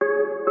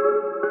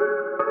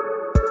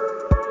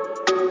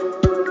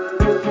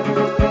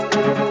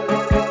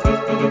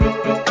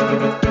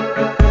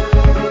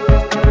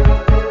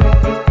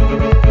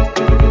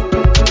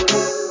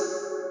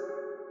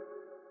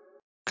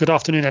Good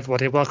afternoon,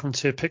 everybody. Welcome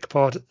to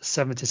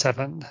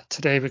PicPod77.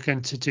 Today we're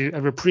going to do a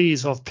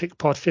reprise of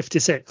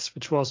PicPod56,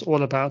 which was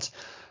all about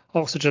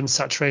oxygen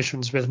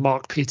saturations with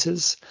Mark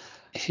Peters.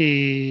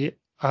 He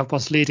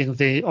was leading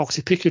the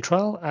OxyPICU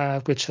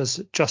trial, which has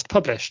just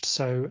published.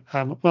 So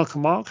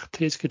welcome, Mark.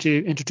 Please could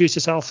you introduce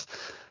yourself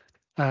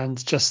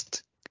and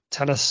just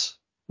tell us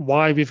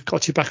why we've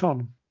got you back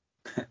on?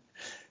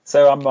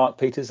 So I'm Mark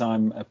Peters.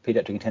 I'm a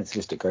paediatric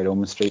intensivist at Great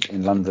Ormond Street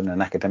in London,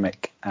 an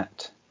academic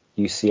at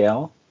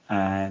UCL.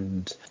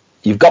 And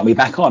you've got me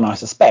back on, I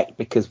suspect,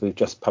 because we've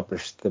just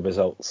published the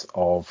results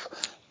of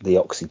the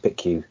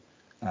OxyPICU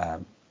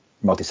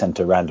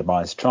multi-centre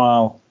randomised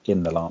trial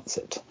in the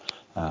Lancet.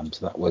 So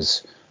that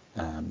was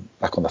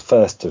back on the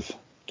 1st of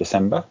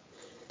December.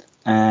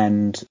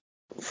 And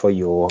for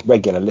your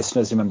regular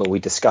listeners, remember we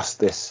discussed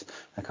this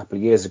a couple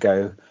of years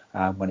ago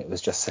when it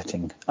was just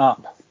setting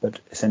up. But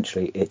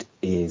essentially it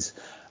is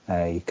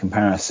a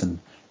comparison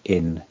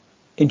in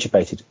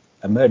intubated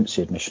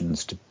emergency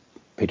admissions to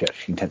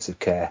paediatric intensive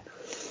care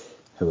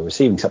who were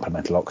receiving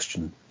supplemental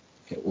oxygen.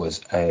 It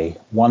was a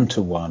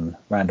 1-to-1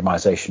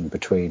 randomization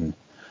between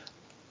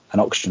an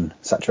oxygen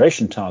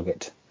saturation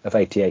target of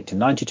 88 to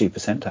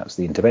 92%, that was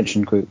the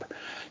intervention group,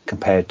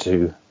 compared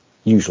to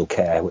usual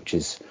care, which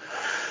is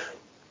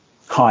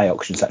high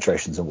oxygen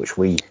saturations, and which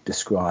we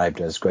described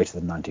as greater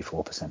than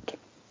 94%.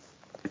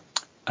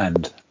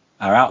 And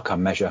our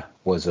outcome measure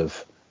was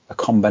of a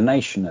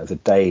combination of the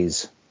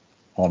days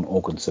on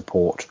organ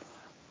support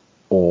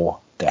or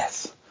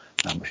death,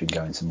 which we can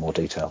go into more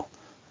detail.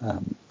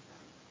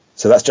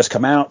 So that's just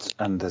come out,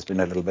 and there's been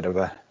a little bit of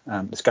a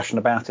discussion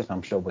about it.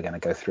 I'm sure we're going to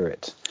go through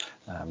it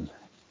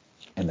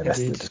in the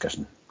rest of the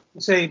discussion.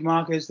 Say,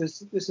 Mark, this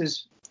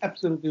is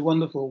absolutely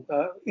wonderful.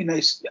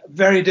 It's a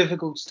very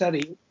difficult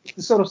study. It's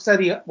the sort of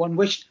study one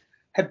wished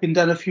had been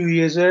done a few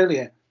years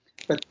earlier,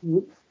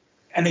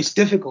 and it's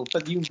difficult,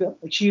 but you've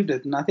achieved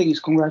it, and I think it's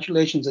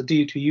congratulations are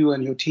due to you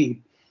and your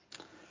team.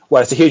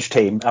 Well, it's a huge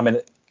team. I mean,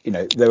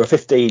 there were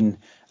 15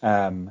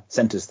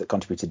 centres that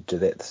contributed to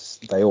this.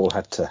 They all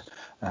had to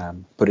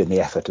put in the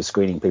effort of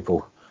screening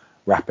people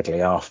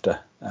rapidly after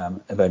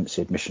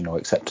emergency admission or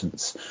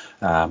acceptance.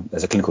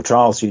 There's a clinical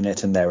trials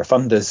unit, and there are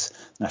funders,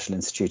 National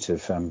Institute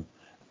of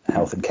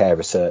Health and Care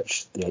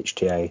Research, the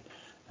HTA,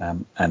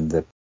 and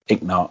the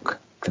ICNARC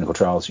clinical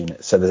trials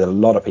unit. So there's a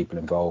lot of people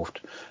involved,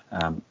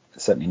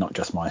 certainly not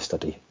just my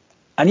study.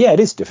 And yeah, it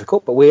is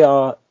difficult, but we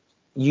are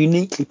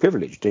uniquely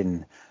privileged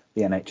in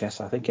the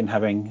NHS, I think, in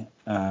having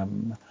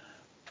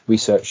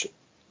research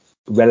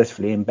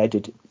relatively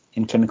embedded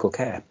in clinical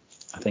care.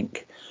 I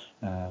think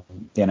the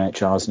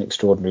NHR is an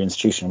extraordinary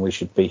institution. We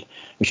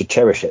should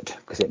cherish it,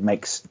 because it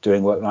makes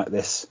doing work like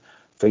this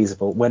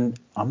feasible when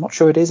I'm not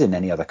sure it is in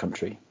any other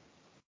country.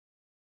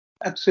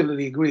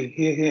 Absolutely agree.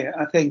 Here.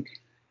 I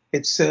think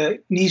it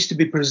needs to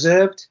be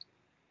preserved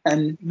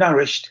and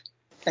nourished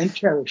and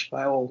cherished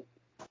by all.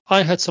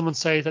 I heard someone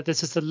say that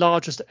this is the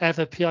largest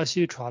ever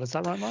PICU trial. Is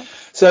that right, Mark?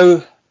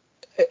 So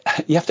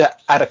you have to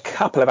add a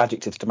couple of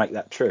adjectives to make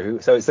that true.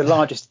 So it's the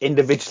largest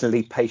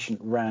individually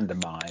patient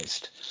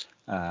randomized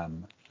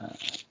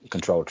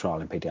controlled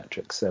trial in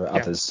paediatrics. There are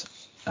others,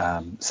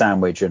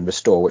 Sandwich and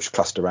Restore, which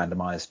cluster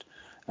randomized,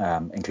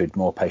 include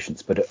more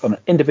patients, but on an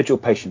individual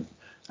patient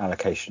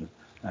allocation,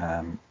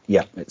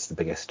 it's the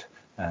biggest.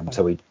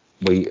 So we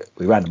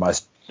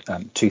randomized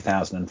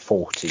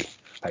 2,040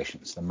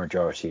 patients, the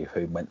majority of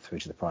whom went through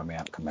to the primary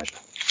outcome measure.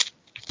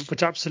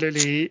 Which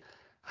absolutely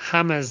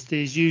hammers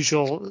the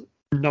usual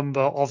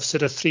number of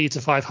sort of 300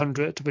 to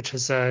 500, which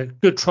is a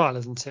good trial,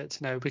 isn't it?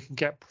 We can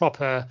get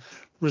proper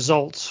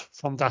results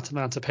from that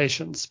amount of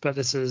patients, but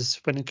this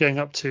is when you're going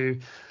up to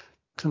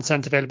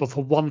consent available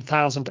for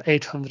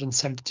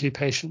 1,872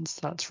 patients.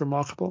 That's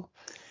remarkable.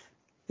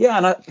 Yeah,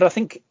 but I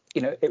think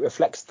it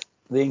reflects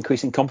the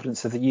increasing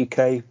confidence of the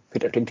UK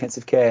paediatric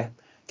intensive care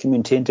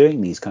community in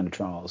doing these kind of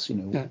trials.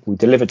 We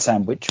delivered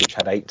Sandwich, which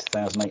had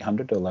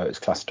 8,800, although it's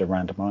cluster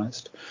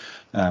randomized.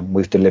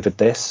 We've delivered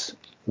this.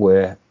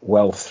 We're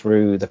well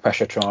through the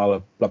pressure trial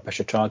of blood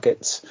pressure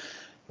targets.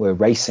 We're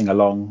racing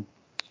along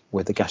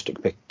with the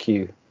gastric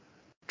PICU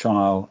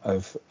trial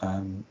of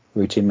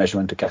routine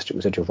measurement of gastric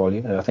residual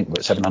volume. I think we're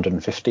at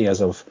 750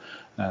 as of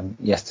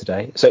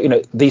yesterday.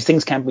 So, these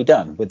things can be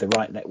done with the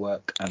right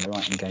network and the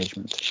right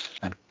engagement.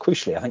 And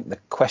crucially, I think the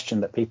question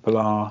that people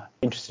are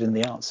interested in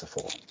the answer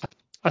for.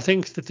 I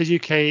think that the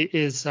UK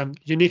is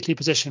uniquely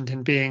positioned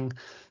in being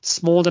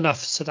small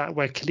enough so that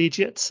we're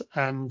collegiate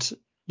and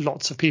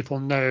lots of people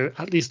know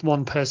at least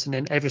one person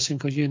in every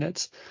single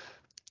unit,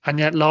 and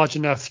yet large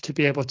enough to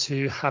be able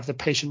to have the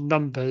patient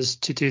numbers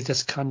to do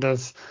this kind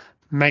of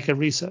mega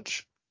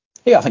research.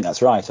 Yeah, I think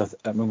that's right.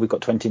 I mean, we've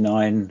got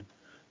 29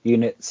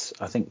 units.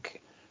 I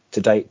think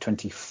to date,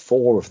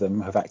 24 of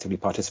them have actively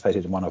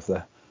participated in one of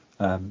the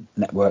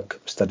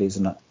network studies,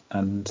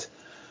 and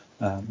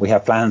we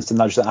have plans to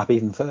nudge that up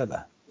even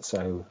further.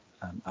 So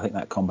I think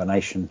that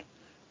combination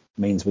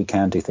means we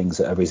can do things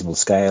at a reasonable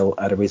scale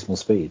at a reasonable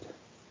speed.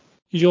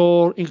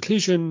 Your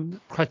inclusion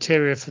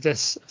criteria for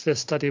this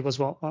study was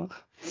what, Mark?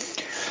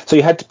 So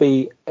you had to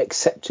be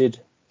accepted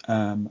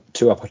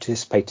to a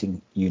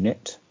participating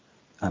unit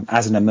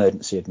as an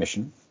emergency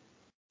admission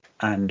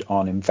and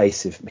on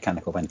invasive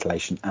mechanical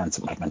ventilation and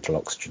supplemental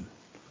oxygen.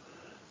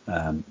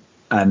 And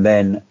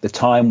then the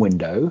time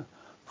window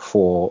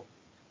for,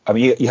 I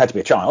mean, you had to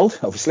be a child,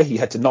 obviously, you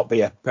had to not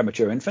be a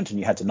premature infant and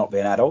you had to not be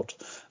an adult.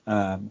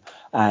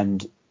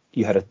 And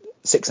you had a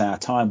 6-hour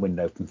time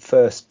window from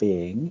first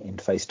being in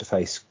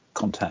face-to-face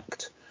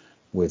contact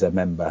with a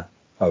member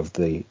of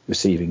the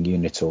receiving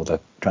unit or the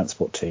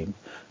transport team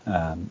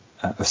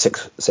of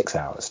six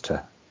hours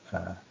to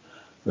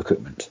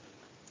recruitment.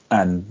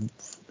 And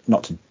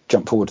not to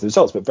jump forward to the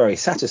results, but very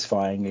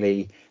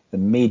satisfyingly, the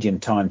median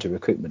time to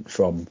recruitment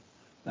from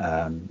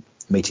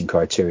meeting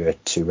criteria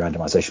to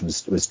randomization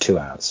was 2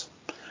 hours.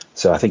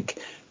 So I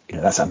think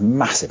that's a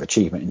massive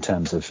achievement in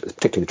terms of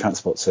particularly the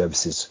transport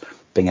services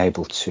being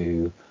able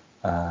to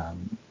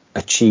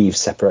achieve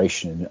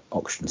separation in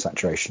oxygen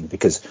saturation,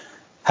 because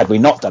had we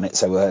not done it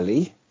so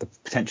early, the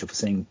potential for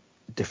seeing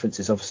difference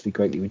is obviously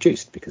greatly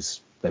reduced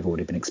because they've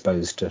already been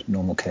exposed to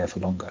normal care for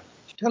longer.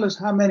 Tell us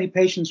how many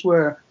patients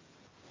were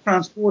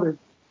transported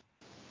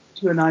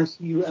to an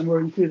ICU and were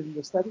included in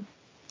the study?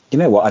 You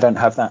know what? I don't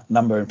have that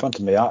number in front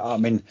of me. I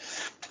mean,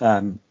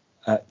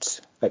 at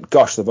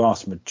GOSH, the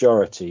vast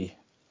majority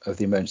of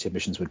the emergency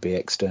admissions would be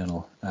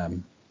external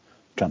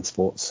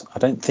transports. I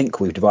don't think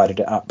we've divided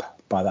it up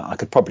by that. I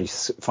could probably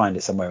find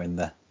it somewhere in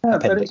the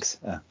appendix.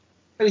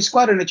 But it's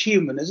quite an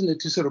achievement, isn't it,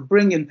 to sort of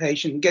bring in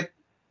patients,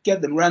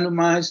 get them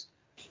randomized,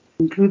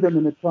 include them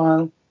in a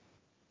trial.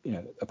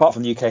 Apart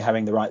from the UK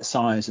having the right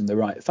size and the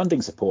right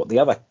funding support, the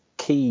other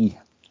key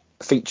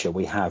feature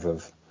we have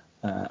of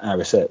our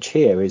research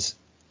here is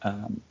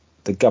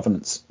the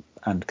governance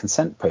and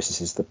consent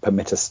processes that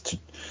permit us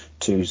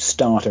to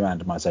start a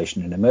randomization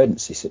in an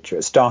emergency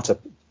situation, start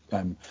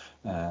a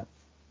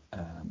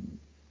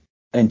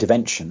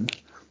intervention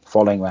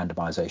following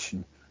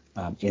randomization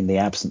in the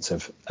absence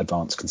of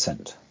advanced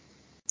consent.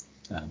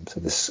 So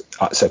this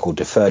so-called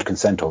deferred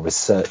consent or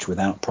research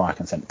without prior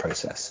consent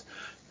process.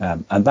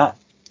 And that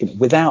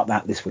without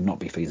that, this would not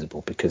be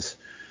feasible, because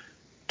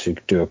to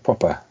do a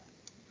proper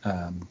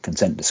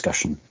consent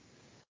discussion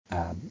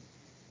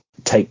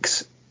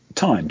takes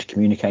time to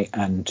communicate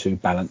and to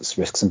balance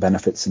risks and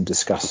benefits and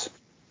discuss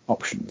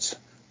options.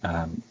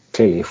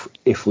 Clearly,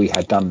 if we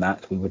had done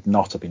that, we would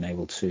not have been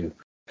able to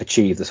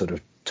achieve the sort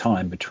of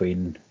time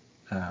between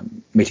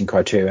meeting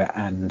criteria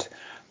and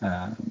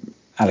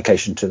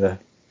allocation to the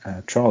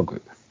trial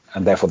group,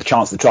 and therefore the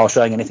chance of the trial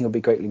showing anything would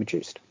be greatly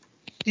reduced.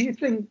 Do you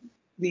think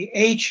the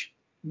age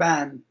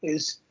band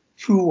is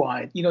too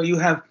wide? You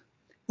have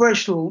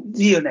virtual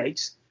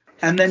neonates,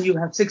 and then you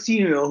have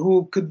 16-year-olds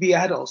who could be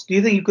adults. Do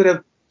you think you could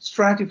have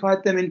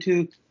stratified them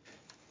into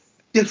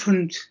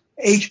different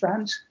age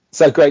bands?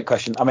 So great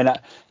question. I mean,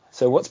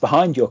 so what's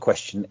behind your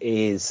question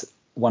is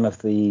one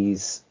of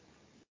these.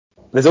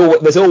 There's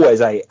always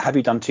a, have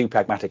you done too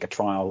pragmatic a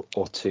trial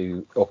or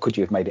could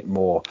you have made it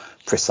more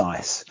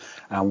precise?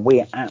 And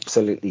we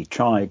absolutely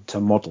tried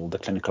to model the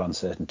clinical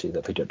uncertainty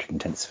that a pediatric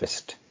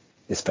intensivist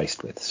is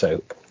faced with.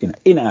 So,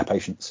 in our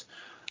patients,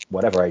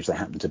 whatever age they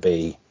happen to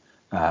be,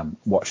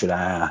 what should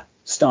our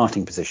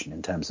starting position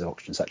in terms of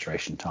oxygen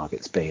saturation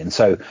targets be? And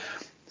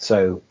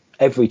so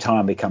every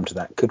time we come to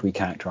that, could we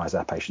characterize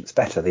our patients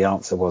better? The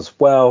answer was,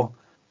 well,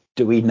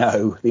 do we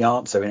know the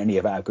answer in any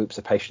of our groups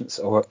of patients,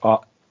 or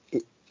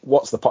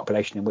what's the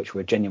population in which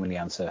we're genuinely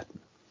uncertain?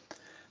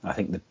 And I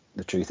think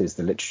the truth is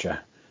the literature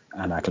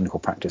and our clinical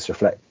practice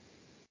reflect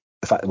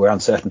the fact that we're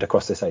uncertain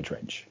across this age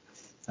range.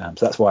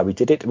 So that's why we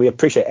did it. We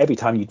appreciate every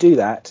time you do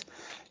that,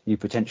 you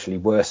potentially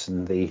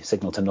worsen the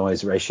signal to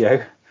noise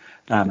ratio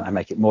and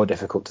make it more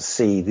difficult to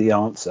see the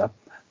answer.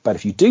 But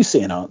if you do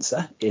see an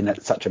answer in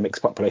such a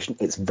mixed population,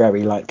 it's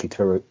very likely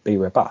to be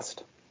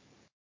robust.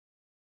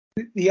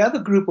 The other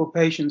group of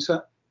patients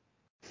are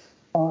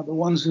the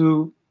ones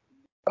who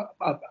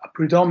a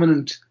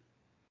predominant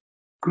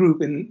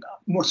group in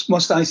most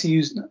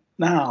ICUs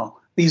now.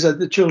 These are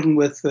the children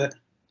with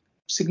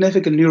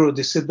significant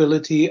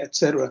neurodisability,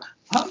 etc.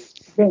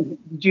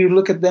 Did you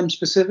look at them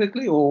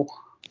specifically, or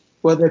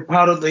were they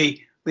part of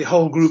the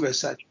whole group as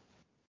such?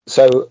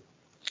 So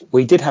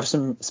we did have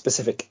some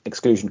specific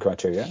exclusion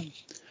criteria,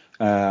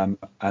 and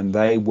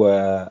they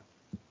were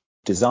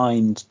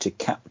designed to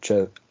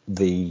capture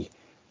the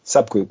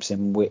subgroups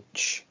in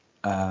which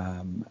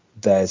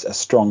there's a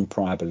strong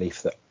prior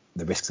belief that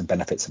the risks and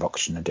benefits of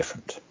oxygen are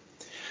different.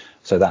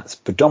 So that's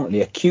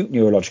predominantly acute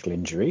neurological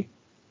injury.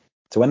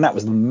 So when that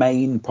was the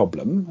main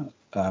problem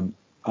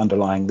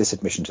underlying this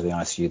admission to the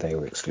ICU, they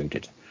were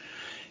excluded.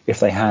 If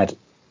they had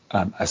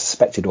a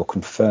suspected or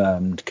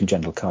confirmed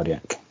congenital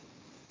cardiac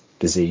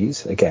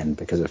disease, again,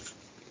 because of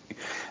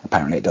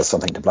apparently it does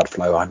something to blood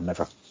flow, I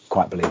never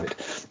quite believe it,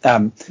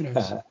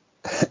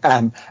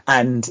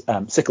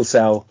 and sickle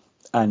cell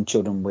and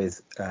children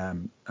with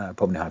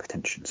pulmonary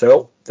hypertension.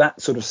 So that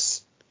sort of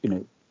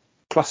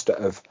cluster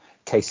of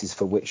cases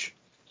for which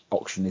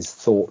oxygen is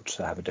thought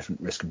to have a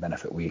different risk and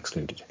benefit, we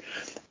excluded.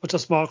 Well,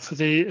 just Mark, for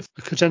the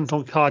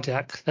congenital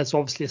cardiac, there's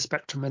obviously a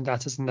spectrum in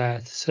that, isn't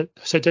there? So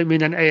don't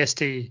mean an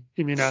ASD,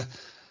 you mean a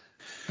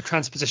a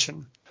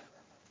transposition?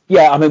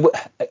 Yeah, I mean,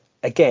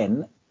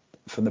 again,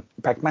 from the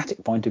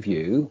pragmatic point of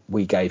view,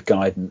 we gave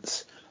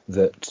guidance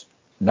that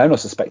known or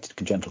suspected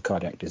congenital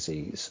cardiac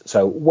disease.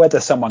 So whether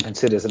someone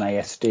considers an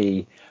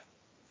ASD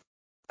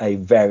a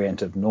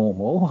variant of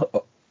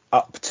normal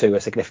up to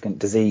a significant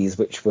disease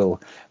which will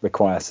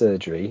require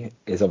surgery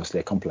is obviously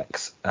a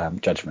complex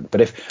judgment.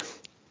 But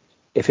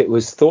if it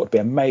was thought to be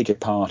a major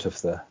part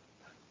of the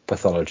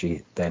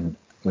pathology, then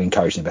we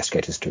encourage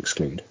investigators to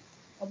exclude.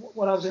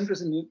 What I was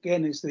interested in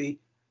again is the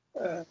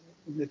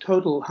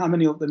total. How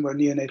many of them were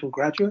neonatal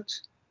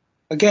graduates?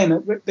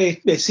 Again,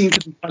 they seem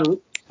to be quite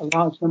a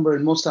large number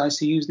in most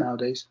ICUs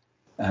nowadays.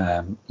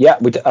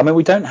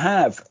 We don't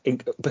have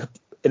in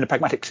a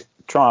pragmatic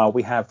trial.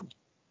 We have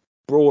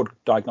broad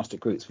diagnostic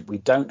groups. We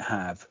don't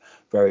have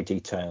very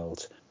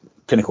detailed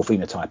clinical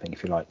phenotyping,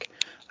 if you like,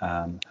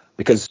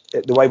 because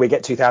the way we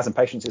get 2,000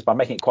 patients is by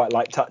making it quite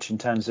light touch in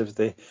terms of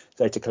the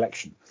data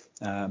collection.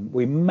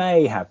 We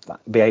may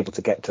be able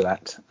to get to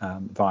that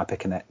via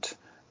PicPod77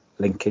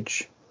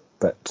 linkage,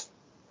 but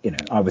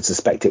I would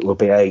suspect it will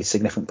be a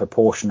significant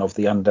proportion of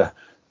the under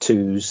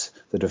twos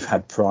that have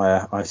had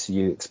prior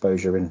ICU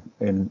exposure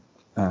in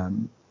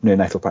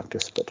neonatal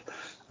practice, but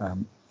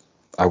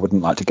I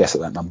wouldn't like to guess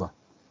at that number.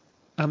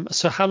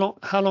 So how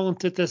long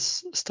did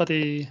this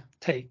study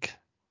take?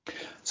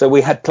 So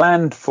we had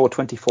planned for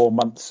 24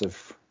 months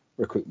of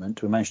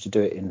recruitment. We managed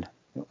to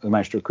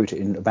recruit it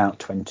in about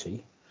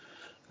 20,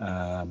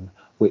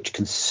 which,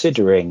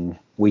 considering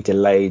we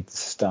delayed the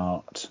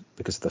start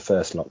because of the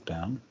first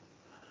lockdown,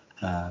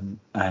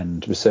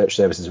 and research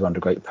services were under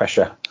great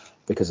pressure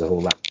because of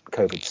all that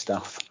COVID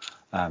stuff,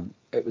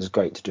 it was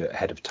great to do it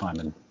ahead of time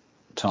and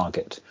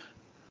target.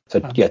 So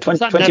 20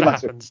 that never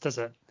months happens, does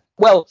it?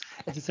 Well,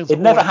 it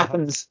never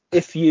happens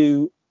if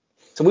you.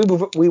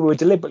 So we were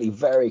deliberately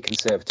very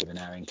conservative in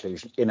our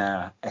inclusion, in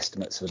our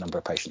estimates of the number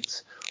of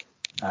patients,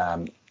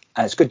 and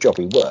it's a good job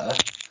we were,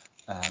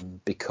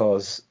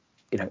 because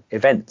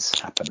events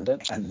happened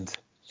and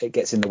it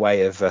gets in the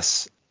way of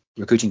us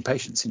recruiting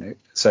patients.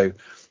 So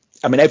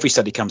I mean, every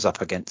study comes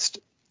up against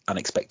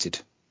unexpected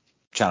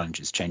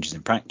challenges, changes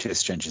in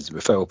practice, changes in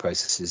referral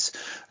processes,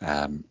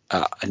 a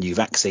new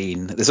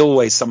vaccine. There's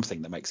always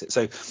something that makes it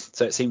so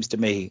it seems to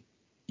me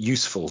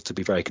useful to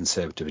be very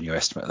conservative in your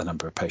estimate of the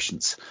number of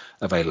patients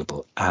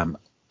available.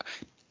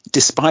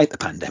 Despite the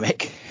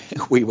pandemic,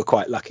 we were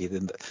quite lucky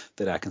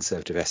that our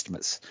conservative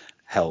estimates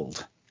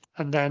held.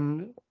 And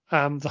then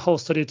the whole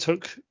study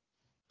took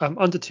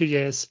under 2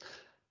 years,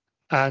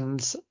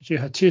 and you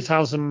had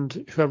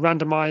 2,000 who were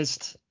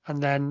randomized,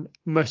 and then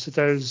most of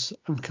those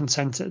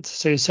unconsented.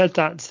 So you said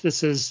that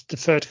this is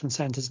deferred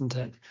consent, isn't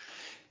it?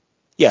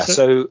 Yeah.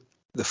 So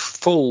the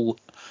full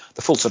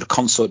sort of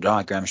consort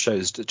diagram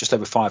shows that just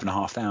over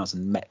 5,500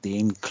 met the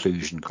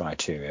inclusion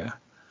criteria.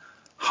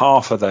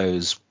 Half of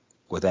those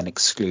were then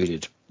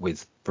excluded,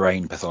 with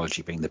brain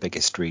pathology being the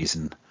biggest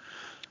reason,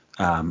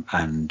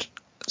 and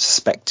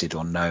suspected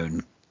or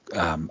known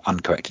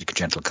uncorrected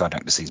congenital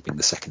cardiac disease being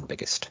the second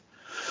biggest.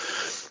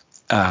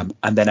 And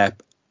then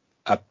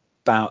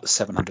about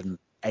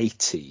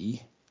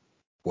 780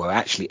 were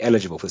actually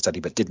eligible for the study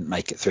but didn't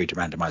make it through to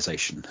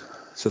randomization.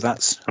 So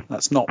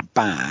that's not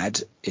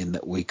bad, in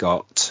that we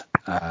got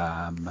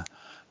over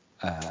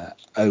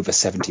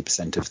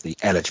 70% of the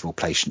eligible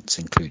patients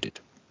included.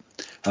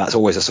 And that's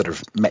always a sort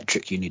of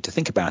metric you need to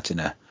think about in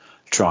a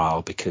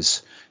trial,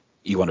 because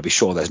you want to be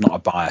sure there's not a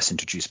bias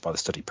introduced by the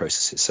study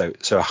processes.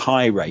 So a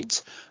high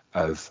rate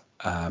of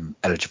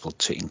eligible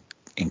to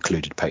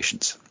included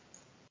patients.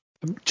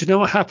 Do you know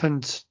what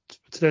happened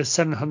to those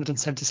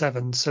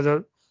 777?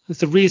 So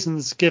the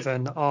reasons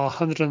given are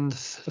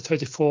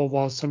 134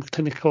 was some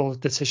clinical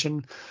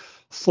decision,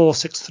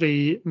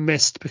 463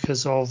 missed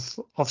because of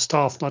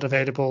staff not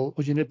available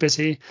or unit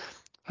busy,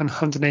 and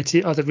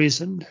 180 other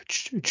reason.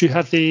 Do you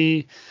have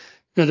the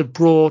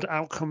broad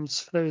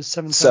outcomes for those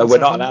 777? So we're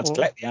not allowed to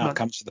collect the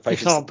outcomes for the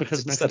patients. You can't,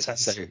 because no consent.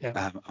 So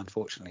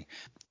unfortunately,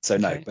 so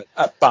okay.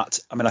 No. But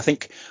I mean, I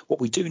think what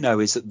we do know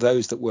is that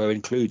those that were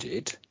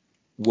included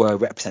were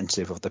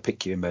representative of the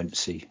PICU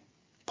emergency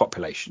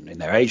population in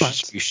their age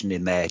distribution,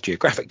 in their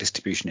geographic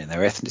distribution, in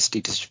their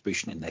ethnicity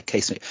distribution, in their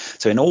case.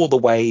 So in all the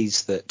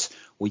ways that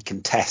we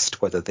can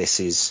test whether this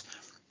is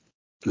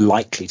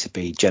likely to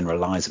be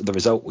generalizable, the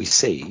result we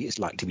see is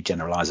likely to be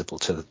generalizable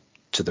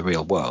to the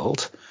real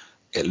world.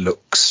 It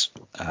looks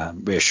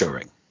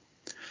reassuring.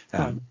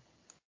 And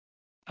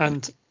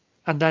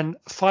then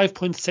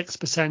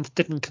 5.6%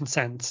 didn't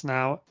consent.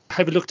 Now,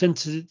 have you looked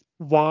into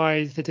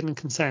why they didn't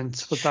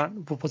consent? Was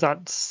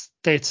that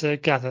data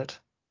gathered?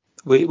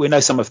 We know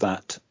some of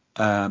that,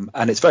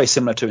 and it's very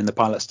similar to in the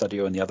pilot study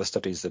or in the other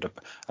studies that are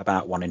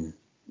about 1 in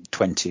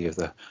 20 of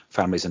the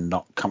families are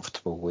not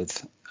comfortable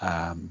with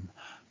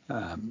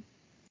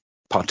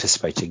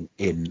participating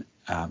in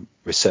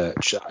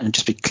research. And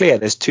just be clear,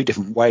 there's two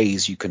different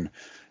ways you can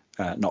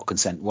not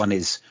consent. One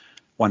is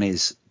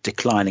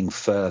declining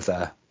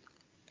further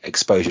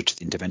exposure to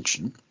the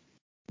intervention,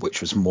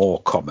 which was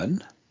more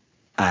common,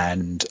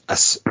 and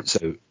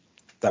so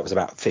that was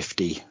about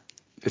 50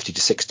 50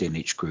 to 60 in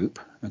each group.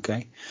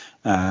 Okay,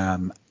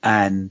 there's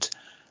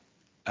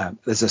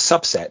a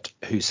subset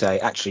who say,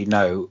 actually,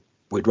 no,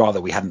 we'd rather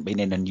we hadn't been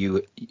in, and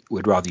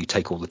would rather you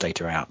take all the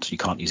data out. You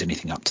can't use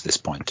anything up to this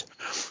point.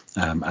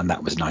 And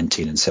that was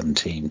 19 and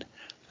 17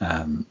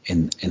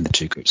 in the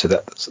two groups. So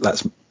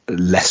that's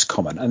less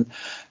common. And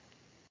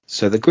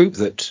so the group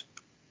that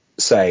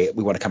say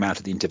we want to come out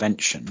of the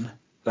intervention,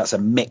 that's a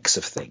mix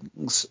of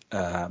things.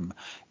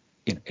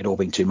 It all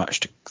being too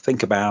much to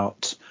think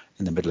about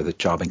in the middle of the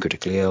child being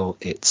critically ill.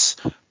 It's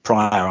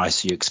prior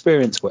ICU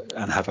experience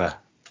and have a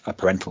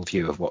parental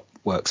view of what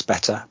works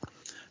better,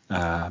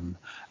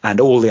 and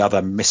all the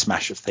other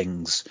mismatch of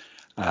things.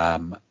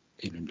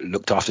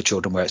 Looked after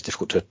children where it's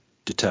difficult to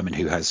determine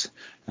who has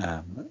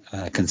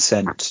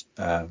consent,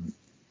 a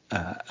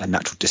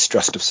natural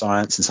distrust of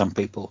science in some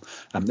people,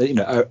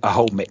 a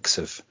whole mix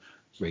of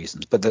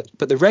reasons. But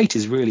the rate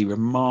is really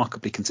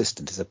remarkably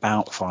consistent. It's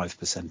about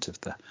 5% of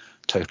the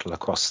total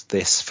across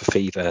this for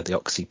fever, the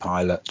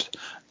OxyPICU.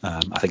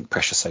 I think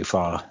pressure so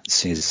far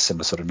sees a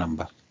similar sort of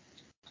number.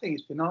 I think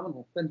it's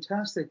phenomenal,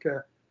 fantastic.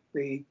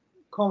 The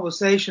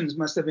conversations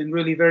must have been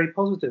really very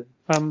positive.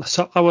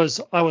 So I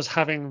was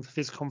having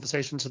these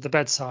conversations at the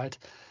bedside,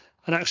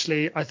 and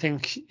actually I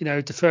think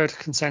deferred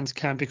consent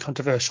can be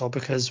controversial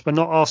because we're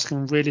not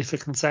asking really for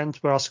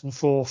consent, we're asking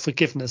for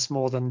forgiveness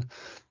more than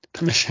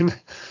permission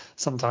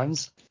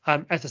sometimes.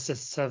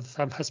 Ethicists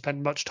have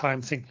spent much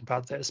time thinking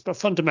about this, but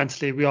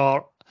fundamentally we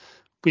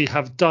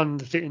have done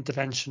the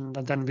intervention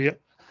and then we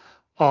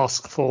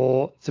ask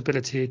for the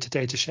ability to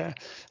data share.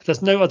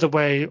 There's no other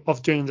way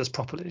of doing this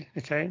properly.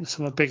 Okay,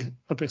 so I'm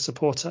a big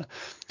supporter,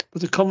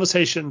 but the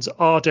conversations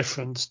are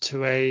different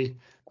to a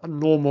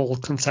normal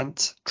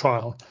consent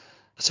trial,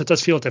 so it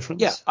does feel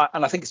different. Yeah,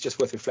 and I think it's just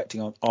worth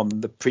reflecting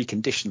on the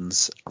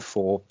preconditions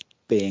for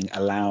being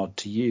allowed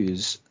to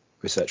use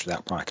research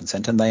without prior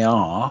consent, and they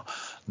are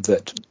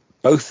that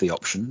both the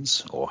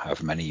options, or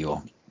however many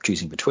you're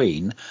choosing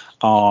between,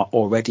 are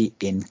already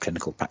in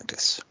clinical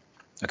practice.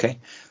 Okay,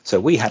 so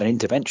we had an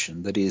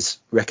intervention that is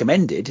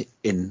recommended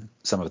in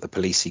some of the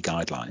policy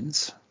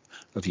guidelines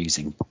of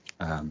using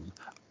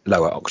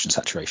lower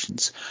oxygen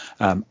saturations,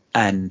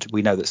 and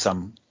we know that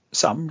some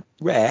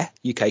rare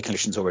UK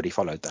clinicians already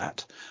followed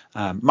that.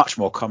 Much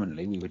more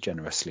commonly, we were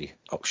generously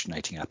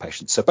oxygenating our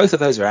patients. So both of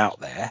those are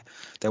out there.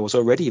 There was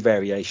already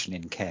variation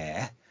in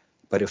care,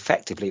 but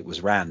effectively it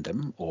was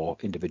random or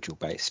individual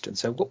based. And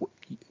so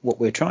what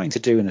we're trying to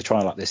do in a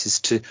trial like this is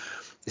to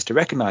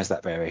recognize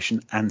that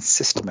variation and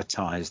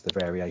systematize the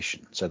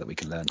variation so that we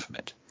can learn from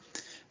it.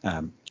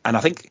 And I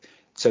think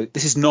so.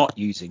 This is not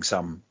using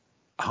some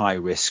high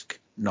risk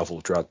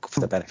novel drug for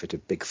the benefit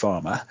of big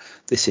pharma.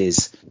 This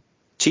is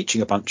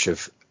teaching a bunch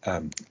of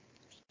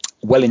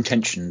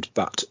well-intentioned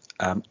but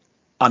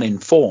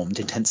uninformed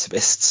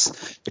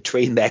intensivists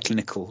between their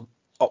clinical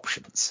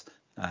options,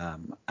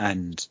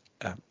 and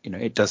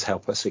it does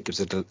help us. It gives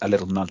a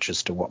little nudge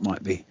as to what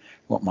might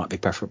be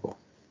preferable.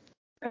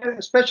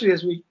 Especially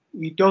as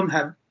we don't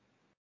have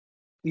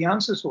the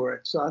answers for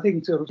it. So I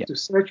think to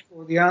search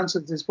for the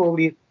answers is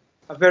probably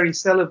a very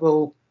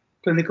sellable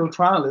clinical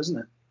trial, isn't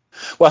it?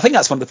 Well, I think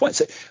that's one of the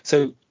points.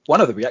 So one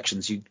of the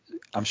reactions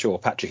I'm sure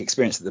Patrick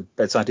experienced at the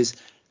bedside is,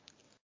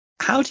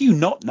 how do you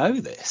not know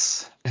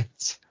this?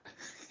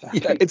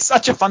 It's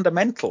such a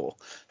fundamental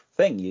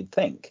thing, you'd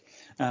think.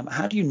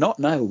 How do you not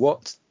know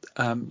what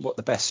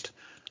the best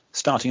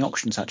starting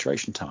oxygen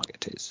saturation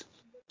target is?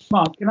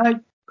 Mark, can I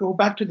go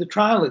back to the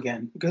trial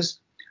again? Because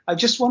I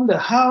just wonder,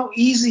 how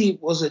easy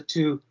was it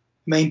to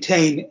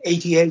maintain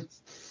 88%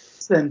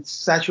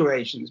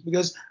 saturations?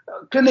 Because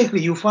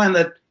clinically, you find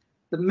that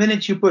the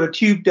minute you put a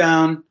tube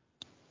down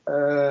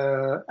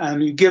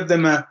and you give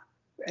them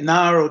an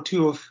hour or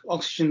two of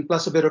oxygen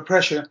plus a bit of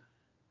pressure,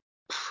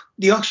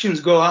 the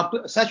oxygens go up,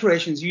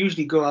 saturations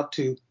usually go up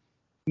to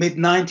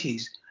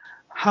mid-90s.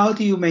 How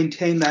do you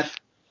maintain that?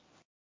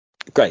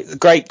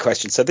 Great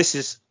question. So this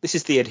is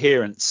the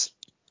adherence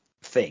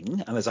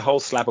thing, and there's a whole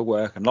slab of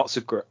work and lots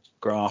of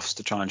graphs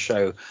to try and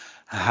show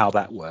how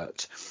that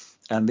worked.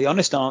 And the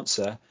honest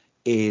answer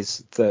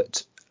is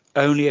that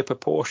only a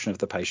proportion of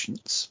the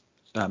patients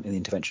in the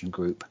intervention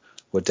group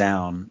were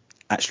down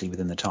actually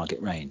within the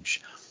target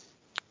range.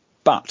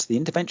 But the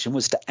intervention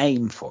was to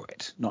aim for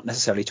it, not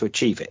necessarily to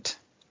achieve it.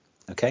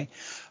 Okay,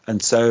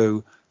 and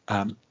so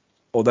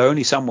although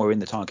only some were in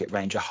the target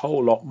range, a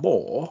whole lot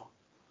more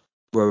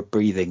were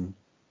breathing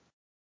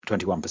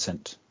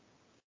 21%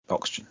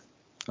 oxygen.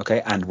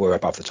 Okay, and were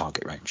above the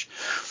target range.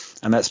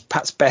 And that's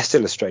perhaps best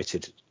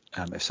illustrated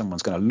if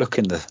someone's going to look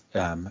in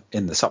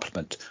the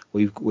supplement.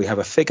 We have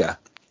a figure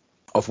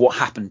of what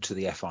happened to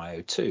the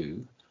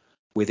FiO2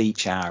 with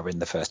each hour in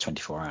the first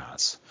 24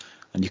 hours,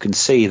 and you can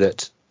see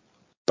that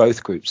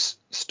both groups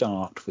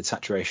start with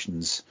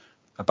saturations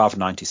above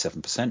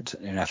 97%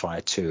 and an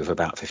FiO2 of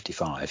about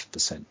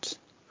 55%,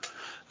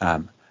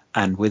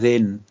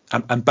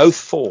 and both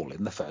fall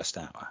in the first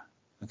hour.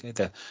 Okay,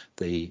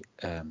 the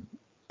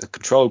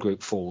control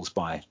group falls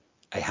by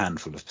a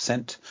handful of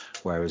percent,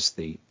 whereas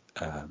the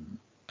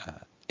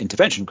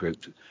intervention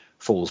group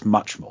falls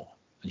much more.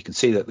 you can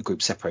see that the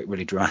groups separate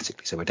really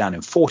dramatically. So we're down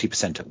in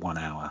 40% at 1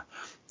 hour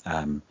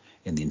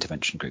in the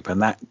intervention group,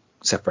 and that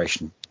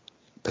separation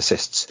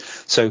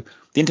persists. So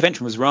the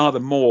intervention was rather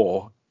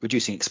more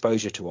reducing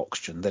exposure to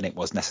oxygen than it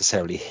was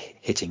necessarily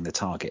hitting the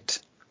target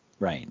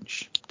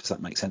range. Does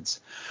that make sense?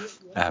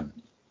 And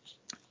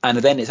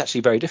then it's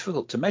actually very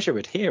difficult to measure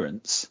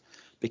adherence,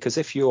 because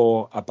if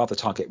you're above the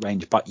target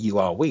range but you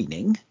are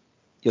weaning,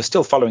 you're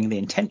still following the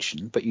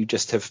intention, but you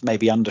just have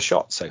maybe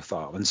undershot so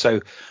far. And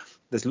so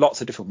there's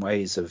lots of different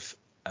ways of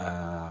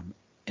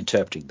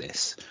interpreting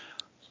this.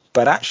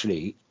 But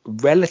actually,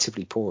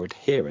 relatively poor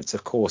adherence,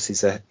 of course,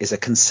 is a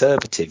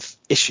conservative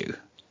issue.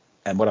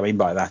 And what I mean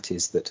by that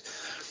is that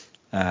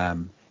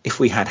if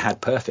we had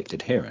perfect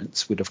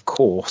adherence, we'd of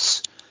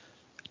course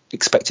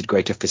expected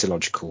greater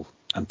physiological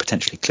and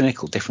potentially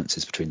clinical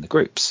differences between the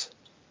groups.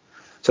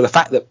 So the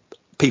fact that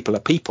people are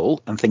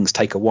people and things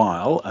take a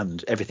while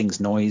and everything's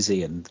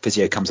noisy and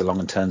physio comes along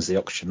and turns the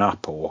oxygen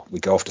up, or we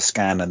go off to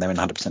scan and they're in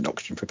 100%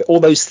 oxygen for a bit, all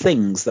those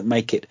things that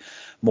make it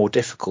more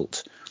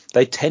difficult,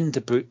 they tend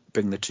to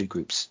bring the two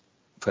groups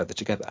further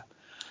together.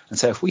 And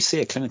so if we see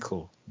a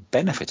clinical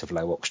benefit of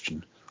low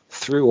oxygen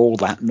through all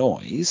that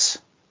noise,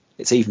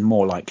 it's even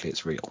more likely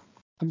it's real.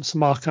 So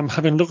Mark,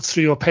 having looked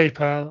through your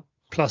paper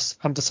plus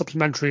the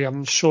supplementary,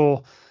 I'm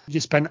sure you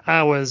spent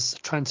hours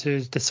trying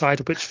to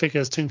decide which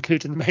figures to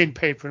include in the main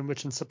paper and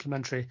which in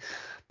supplementary.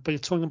 But you're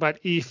talking about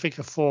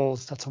figure 4,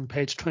 that's on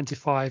page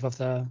 25 of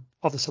the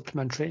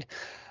supplementary,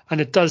 and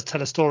it does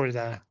tell a story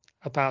there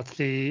about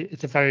the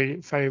very,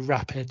 very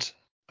rapid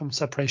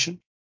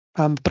separation.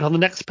 But on the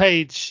next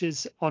page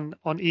is on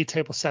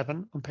table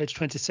 7 on page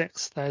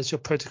 26. There's your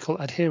protocol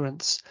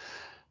adherence,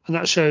 and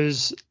that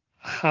shows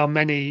how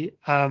many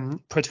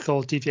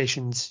protocol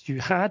deviations you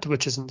had,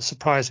 which isn't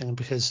surprising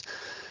because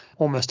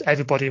almost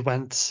everybody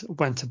went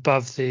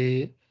above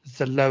the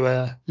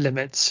lower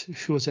limit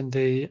who was in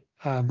the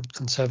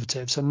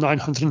conservative. So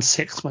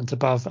 906 went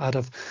above out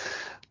of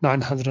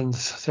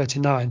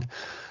 939.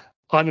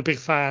 I'm a big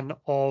fan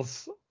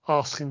of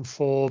asking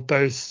for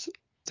both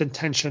the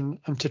intention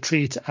to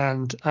treat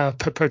and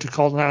per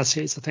protocol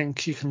analyses. I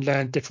think you can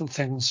learn different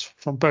things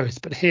from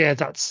both, but here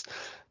that's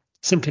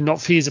simply not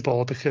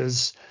feasible,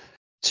 because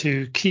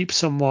to keep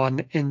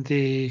someone in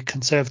the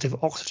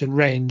conservative oxygen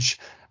range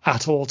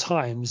at all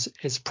times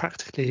is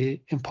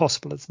practically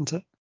impossible, isn't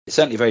it? It's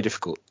certainly very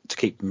difficult to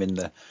keep them in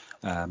the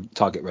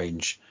target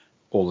range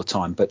all the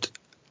time. But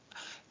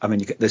I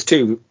mean, there's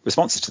two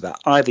responses to that.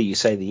 Either you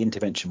say the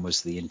intervention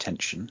was the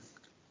intention,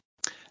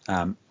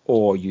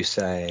 or you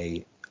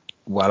say,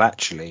 well,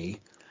 actually,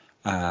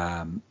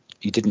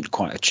 you didn't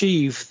quite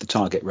achieve the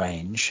target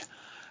range,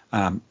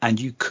 and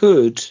you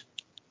could,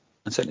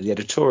 and certainly the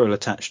editorial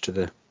attached to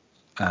the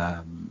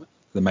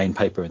main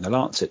paper in the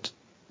Lancet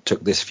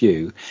took this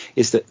view,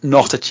 is that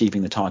not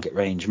achieving the target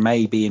range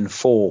may be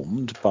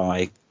informed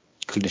by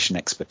clinician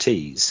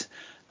expertise,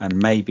 and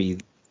maybe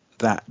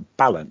that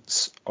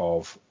balance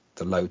of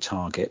the low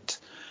target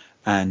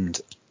and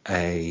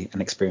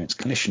an experienced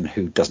clinician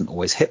who doesn't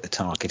always hit the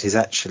target is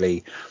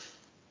actually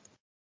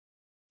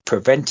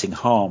preventing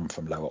harm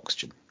from low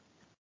oxygen.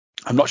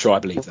 I'm not sure I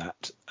believe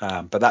that,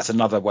 but that's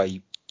another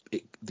way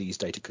these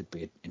data could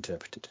be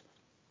interpreted.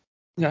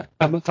 Yeah,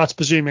 that's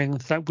presuming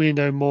that we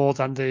know more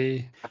than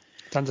the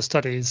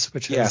studies,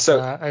 which is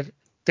a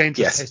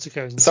dangerous place to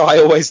go. So I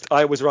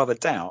always rather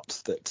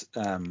doubt that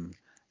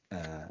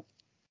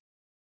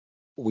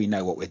we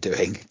know what we're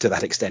doing to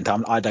that extent.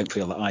 I don't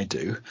feel that I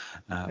do,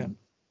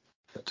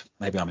 but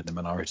maybe I'm in the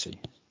minority.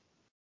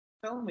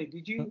 Tell me,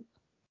 did you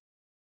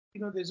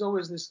there's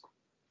always this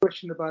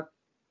question about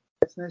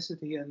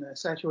ethnicity and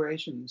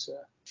saturations.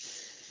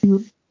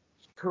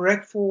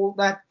 Correct for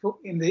that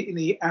in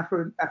the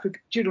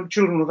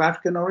children of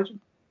African origin?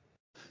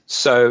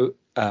 So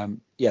the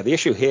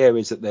issue here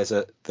is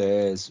that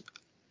there's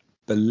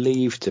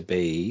believed to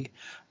be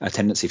a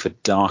tendency for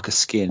darker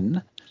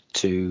skin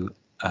to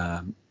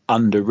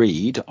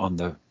underread on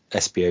the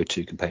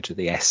SpO2 compared to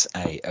the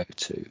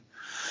SaO2.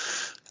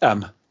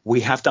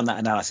 We have done that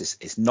analysis.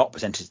 It's not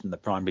presented in the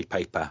primary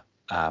paper.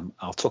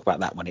 I'll talk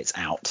about that when it's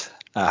out.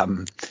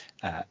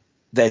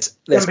 There's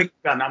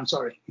I'm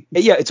sorry.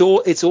 Yeah, it's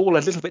all a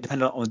little bit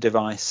dependent on the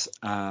device,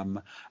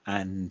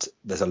 and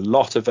there's a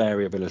lot of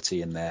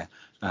variability in there.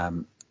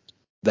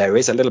 There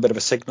is a little bit of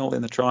a signal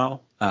in the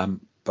trial,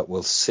 but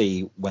we'll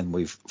see when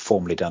we've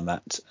formally done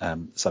that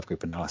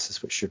subgroup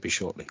analysis, which should be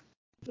shortly.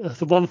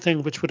 The one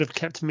thing which would have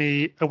kept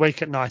me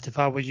awake at night if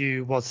I were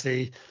you was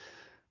the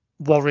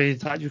worry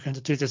that you're going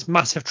to do this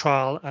massive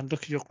trial and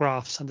look at your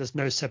graphs and there's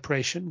no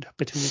separation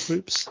between the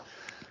groups.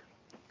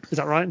 Is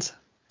that right?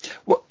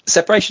 Well,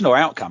 separation or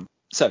outcome.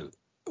 So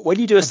when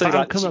you do a study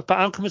but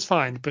outcome is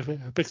fine,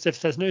 because if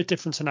there's no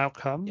difference in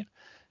outcome,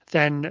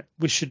 then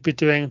we should be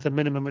doing the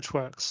minimum which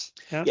works.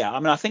 Yeah, I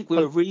mean, I think we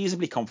were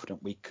reasonably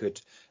confident we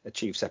could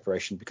achieve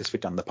separation because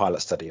we'd done the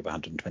pilot study of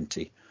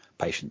 120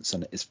 patients,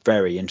 and it's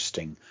very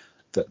interesting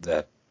that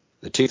the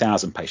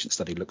 2,000 patient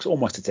study looks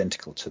almost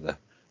identical to the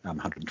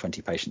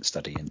 120 patient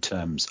study in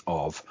terms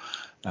of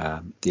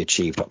the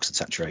achieved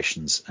oxygen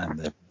saturations and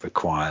the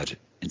required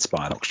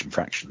inspired oxygen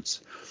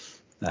fractions.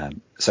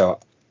 So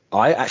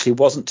I actually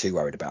wasn't too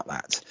worried about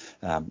that.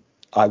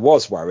 I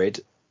was worried,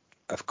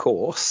 of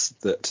course,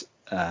 that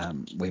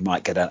we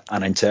might get an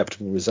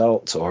uninterpretable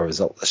result or a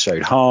result that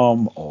showed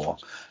harm, or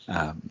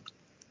I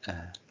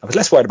was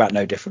less worried about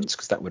no difference,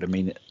 because that would have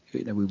mean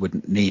we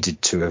wouldn't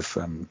needed to have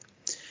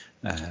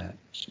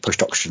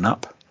pushed oxygen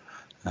up.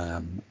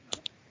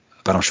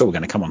 But I'm sure we're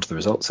going to come on to the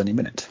results any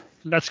minute.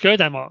 Let's go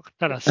there, Mark.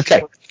 Tell us.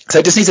 Okay, so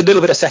it just needs a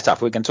little bit of setup.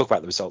 We're going to talk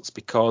about the results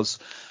because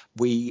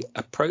we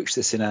approach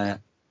this in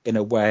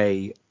a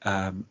way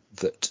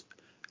that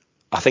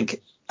I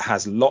think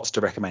has lots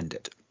to recommend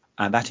it.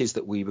 And that is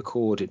that we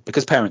recorded,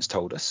 because parents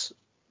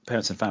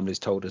and families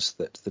told us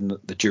that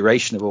the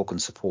duration of organ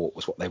support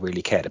was what they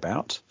really cared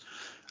about.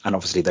 And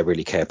obviously they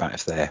really care about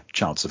if their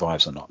child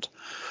survives or not.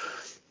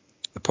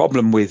 The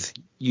problem with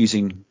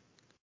using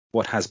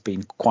what has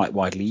been quite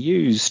widely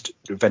used,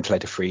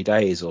 ventilator-free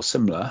days or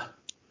similar,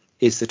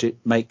 is that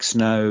it makes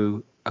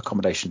no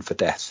accommodation for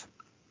death.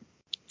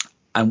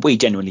 And we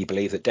genuinely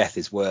believe that death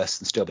is worse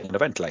than still being on a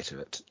ventilator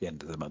at the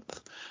end of the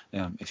month.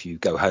 If you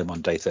go home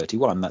on day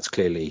 31, that's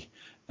clearly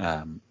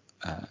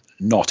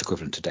not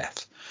equivalent to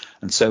death.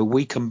 And so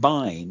we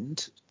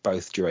combined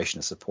both duration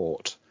of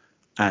support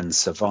and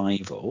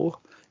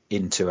survival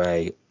into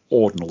a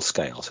ordinal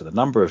scale. So the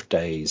number of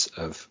days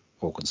of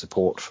organ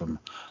support from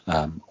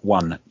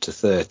 1 to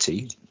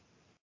 30,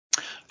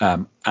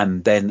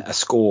 and then a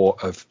score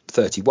of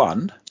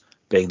 31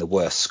 being the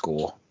worst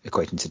score,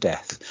 equating to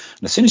death.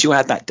 And as soon as you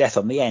add that death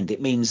on the end,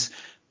 it means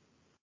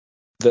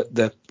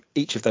that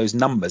each of those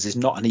numbers is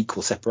not an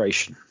equal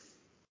separation,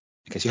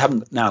 because you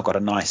haven't now got a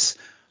nice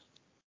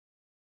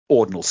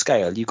ordinal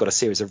scale. You've got a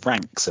series of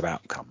ranks of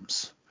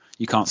outcomes.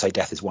 You can't say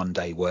death is one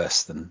day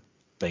worse than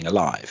being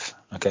alive.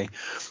 Okay,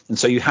 and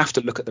so you have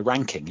to look at the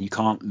ranking. You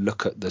can't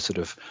look at the sort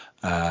of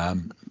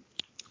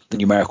the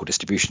numerical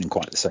distribution in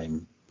quite the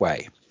same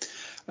way.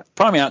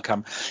 Primary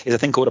outcome is a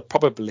thing called a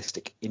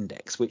probabilistic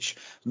index, which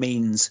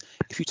means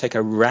if you take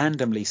a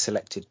randomly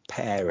selected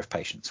pair of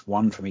patients,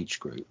 one from each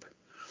group,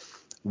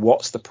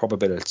 what's the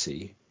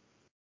probability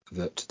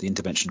that the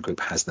intervention group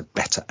has the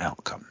better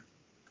outcome?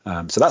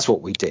 So that's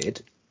what we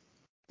did.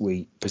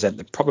 We present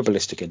the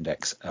probabilistic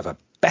index of a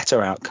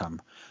better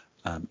outcome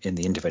in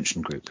the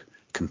intervention group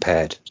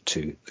compared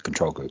to the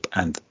control group.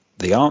 And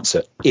the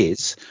answer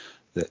is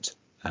that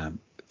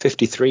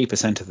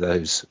 53% of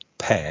those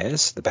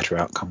pairs, the better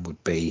outcome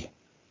would be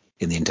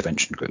in the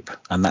intervention group.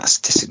 And that's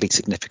statistically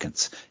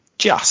significant,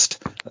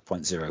 just at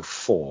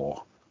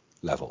 0.04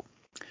 level.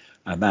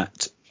 And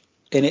that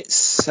in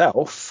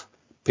itself,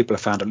 people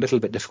have found a little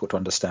bit difficult to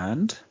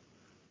understand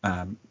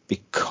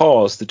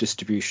because the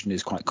distribution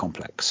is quite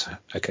complex.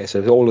 Okay,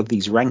 so all of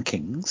these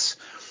rankings,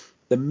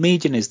 the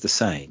median is the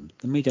same.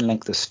 The median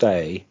length of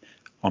stay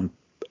on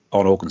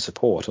organ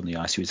support on the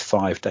ICU is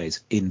 5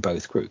 days in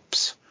both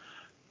groups.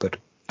 But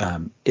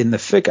in the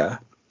figure,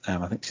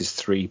 I think this is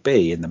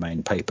 3B in the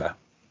main paper,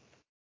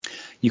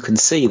 you can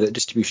see that the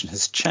distribution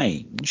has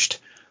changed,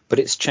 but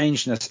it's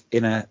changed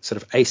in a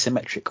sort of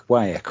asymmetric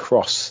way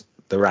across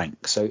the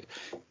rank. So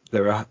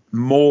there are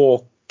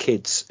more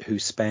kids who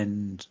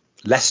spend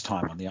less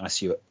time on the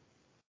ICU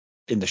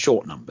in the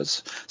short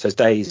numbers. So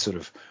days sort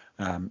of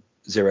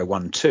 0,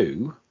 1,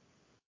 2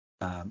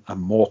 are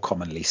more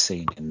commonly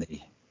seen in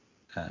the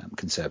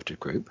conservative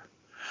group.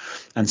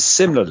 And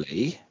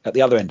similarly, at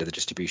the other end of the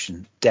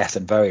distribution, death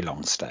and very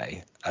long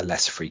stay are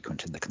less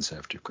frequent in the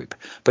conservative group.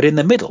 But in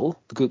the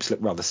middle, the groups look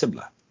rather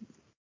similar.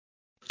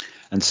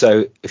 And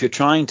so if you're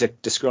trying to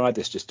describe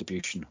this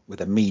distribution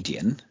with a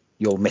median,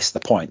 you'll miss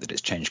the point that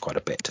it's changed quite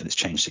a bit, and it's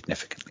changed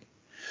significantly.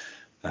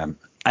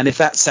 And if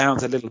that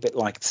sounds a little bit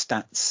like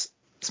stats,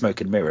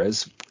 smoke and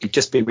mirrors, you'd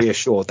just be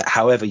reassured that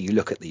however you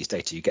look at these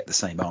data, you get the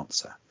same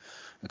answer.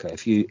 Okay,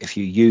 if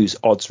you use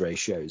odds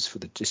ratios for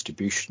the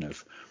distribution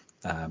of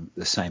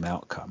the same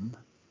outcome,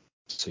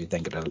 so you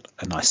then get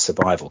a nice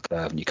survival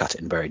curve and you cut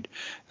it in very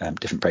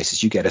different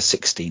places, you get a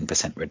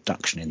 16%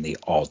 reduction in the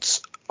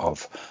odds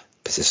of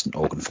persistent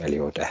organ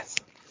failure or death.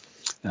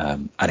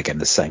 And again,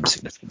 the same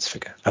significance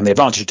figure. And the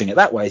advantage of doing it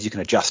that way is you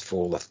can adjust for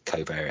all the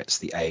covariates,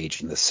 the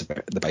age and the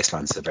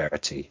baseline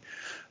severity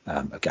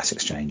of gas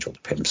exchange or the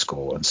PIM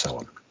score and so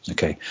on.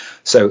 Okay,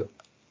 so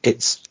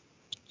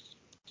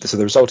the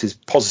result is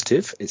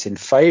positive. It's in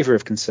favour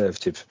of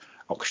conservative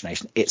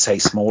oxygenation. It's a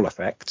small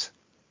effect,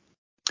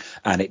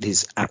 and it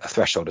is at a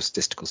threshold of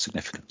statistical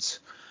significance.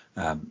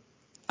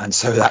 And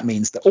so that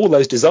means that all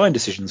those design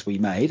decisions we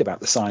made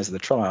about the size of the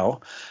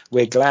trial,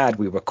 we're glad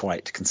we were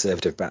quite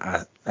conservative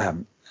about our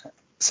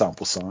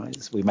sample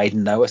size. We made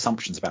no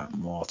assumptions about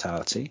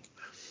mortality,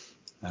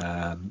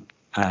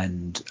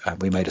 and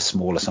we made a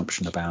small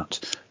assumption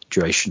about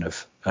duration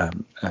of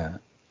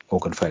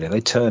organ failure.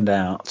 They turned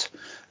out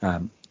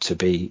to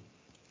be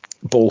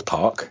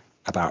ballpark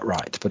about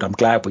right, but I'm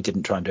glad we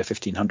didn't try and do a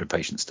 1,500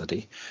 patient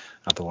study.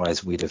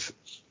 Otherwise, we'd have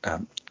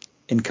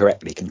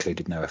incorrectly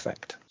concluded no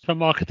effect. So,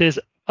 Mark, it is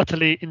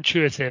utterly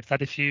intuitive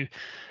that if you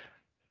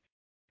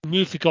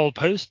move the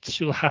goalposts,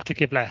 you'll have to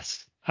give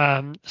less.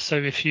 So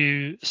if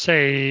you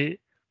say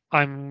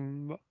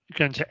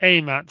going to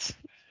aim at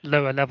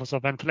lower levels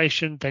of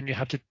ventilation, then you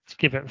have to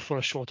give it for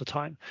a shorter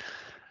time.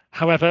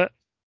 However,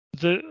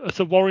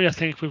 the worry I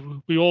think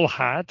we all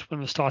had when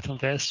we started on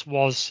this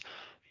was,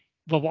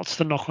 well, what's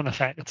the knock-on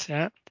effect?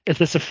 Yeah, is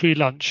this a free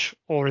lunch,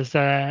 or is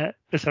there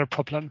a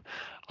problem?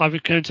 Are we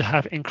going to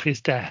have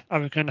increased death? Are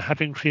we going to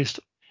have increased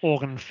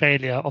organ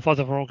failure of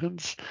other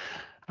organs?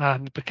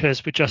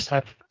 Because we just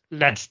have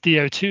less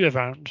DO2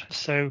 around,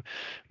 so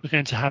we're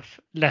going to have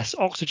less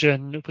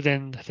oxygen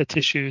within the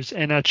tissues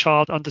in a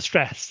child under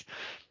stress,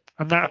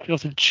 and that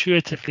feels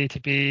intuitively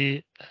to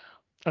be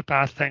a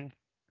bad thing.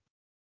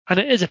 And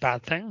it is a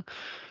bad thing,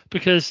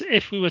 because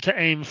if we were to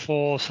aim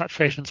for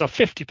saturations of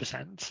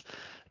 50%,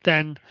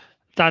 then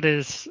that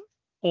is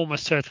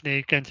almost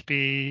certainly going to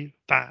be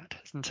bad,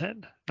 isn't it?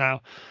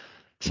 Now,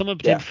 somewhere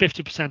between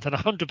 50% and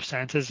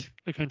 100% is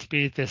going to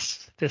be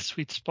this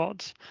sweet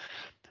spot.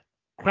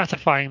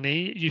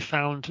 Gratifyingly, you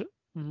found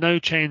no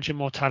change in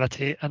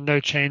mortality and no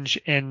change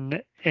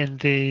in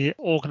the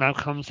organ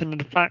outcomes. And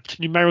in fact,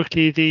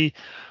 numerically, the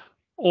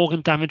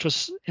organ damage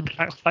was in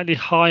fact slightly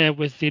higher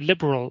with the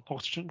liberal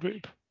oxygen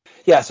group.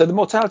 Yeah, so the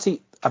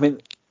mortality, I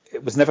mean,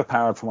 it was never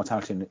powered for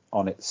mortality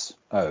on its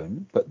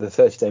own, but the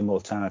 30-day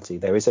mortality,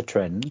 there is a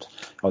trend,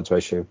 odds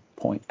ratio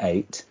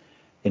 0.8,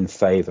 in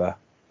favour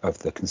of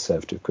the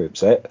conservative group.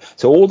 So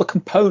all the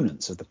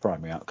components of the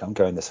primary outcome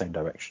go in the same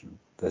direction.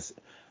 There's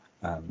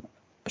a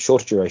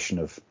shorter duration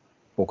of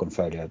organ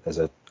failure, there's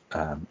a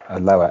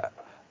lower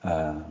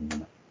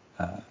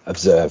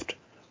observed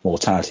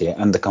mortality,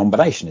 and the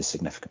combination is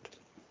significant.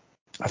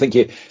 I think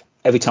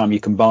every time you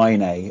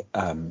combine a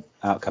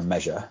outcome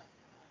measure,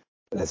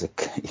 there's a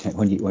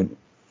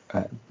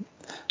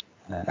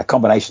a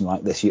combination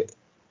like this. You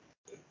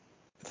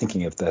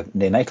thinking of the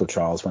neonatal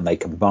trials when they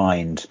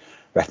combined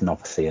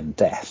retinopathy and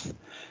death,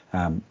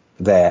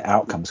 their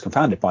outcomes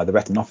confounded by the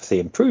retinopathy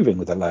improving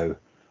with the low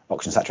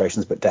oxygen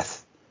saturations, but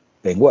death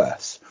being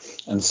worse.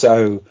 And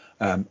so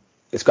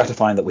it's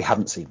gratifying that we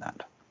haven't seen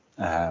that.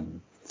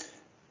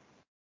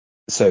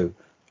 So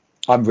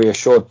I'm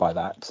reassured by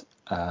that.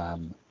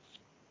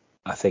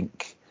 I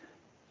think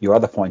your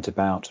other point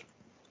about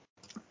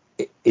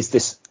is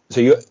this, so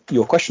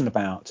your question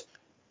about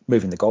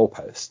moving the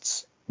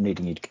goalposts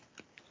needing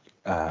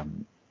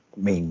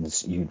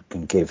means you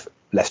can give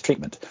less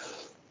treatment.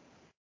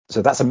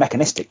 So that's a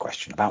mechanistic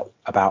question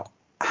about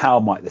how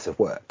might this have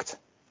worked.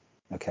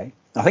 Okay,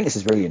 I think this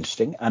is really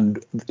interesting,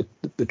 and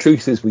the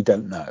truth is we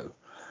don't know.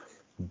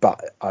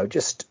 But I would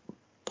just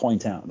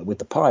point out that with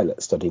the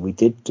pilot study, we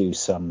did do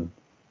some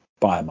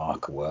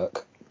biomarker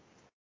work,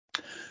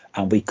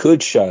 and we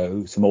could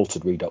show some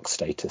altered redox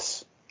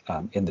status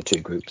in the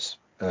two groups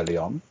early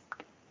on,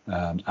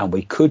 and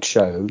we could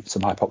show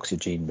some hypoxia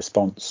gene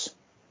response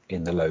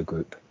in the low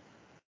group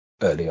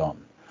early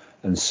on.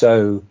 And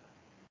so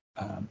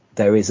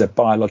there is a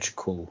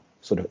biological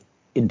sort of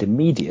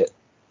intermediate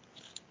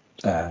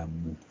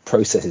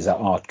processes that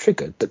are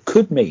triggered that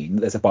could mean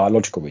there's a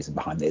biological reason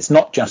behind it. It's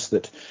not just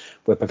that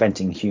we're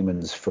preventing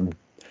humans from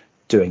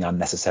doing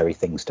unnecessary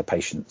things to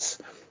patients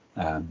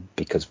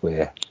because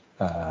we're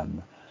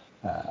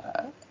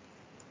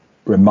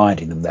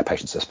reminding them their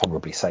patients are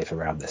probably safe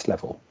around this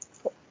level,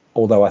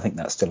 although I think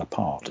that's still a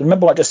part. And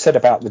remember what I just said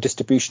about the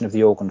distribution of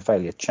the organ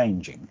failure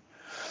changing.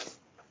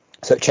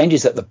 So it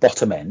changes at the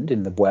bottom end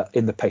in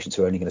the patients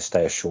who are only going to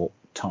stay a short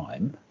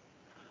time,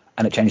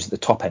 and it changes at the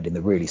top end in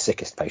the really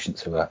sickest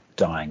patients who are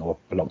dying or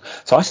long.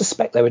 So I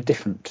suspect there are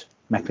different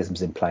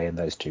mechanisms in play in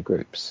those two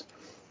groups.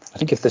 I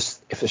think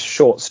if a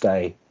short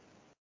stay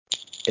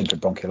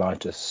infant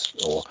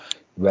bronchiolitis or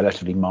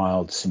relatively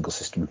mild single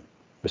system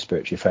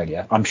respiratory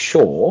failure, I'm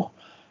sure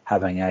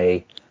having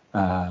a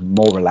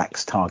more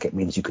relaxed target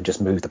means you can just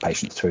move the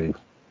patient through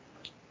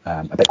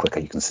a bit quicker.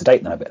 You can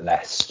sedate them a bit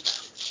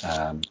less.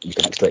 You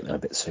can extubate them a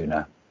bit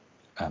sooner.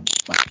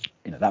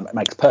 That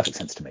makes perfect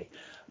sense to me.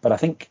 But I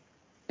think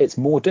it's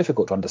more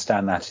difficult to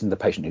understand that in the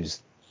patient who's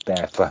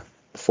there for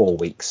 4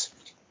 weeks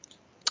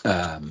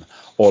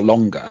or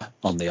longer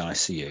on the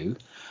ICU.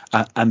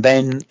 And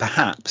then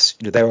perhaps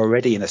they're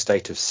already in a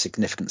state of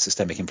significant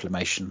systemic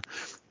inflammation.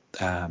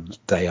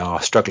 They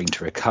are struggling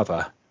to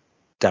recover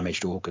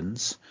damaged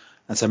organs.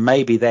 And so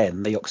maybe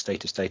then the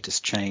oxidative status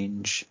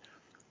change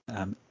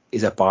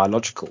is a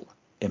biological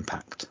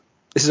impact.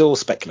 This is all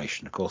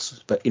speculation, of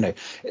course, but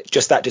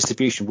just that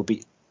distribution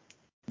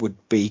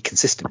would be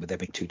consistent with there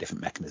being two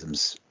different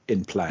mechanisms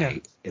in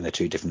play in the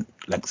two different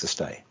lengths of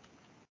stay.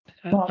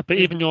 But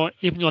even your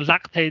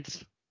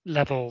lactate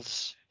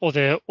levels or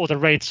the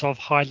rates of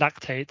high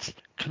lactate,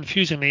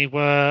 confusingly,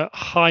 were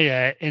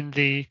higher in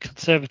the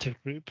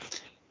conservative group.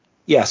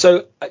 Yeah,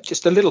 so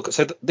just a little.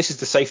 So this is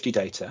the safety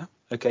data.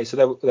 Okay, so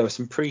there were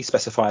some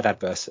pre-specified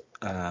adverse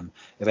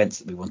events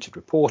that we wanted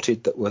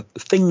reported that were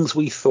things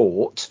we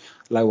thought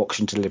low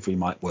oxygen delivery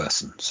might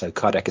worsen. So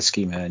cardiac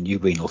ischemia, new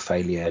renal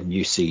failure,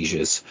 new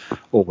seizures,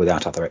 all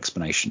without other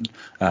explanation.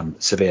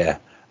 Severe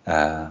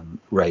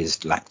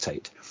raised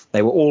lactate.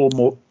 They were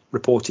all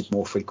reported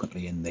more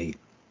frequently in the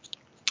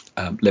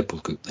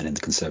liberal group than in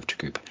the conservative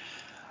group.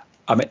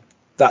 I mean,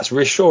 that's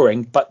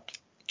reassuring, but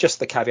just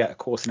the caveat, of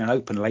course, in an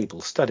open label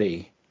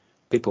study,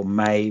 people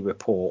may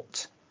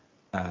report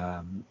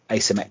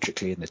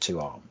asymmetrically in the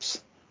two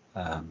arms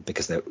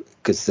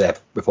because they're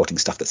reporting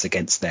stuff that's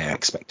against their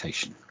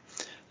expectation.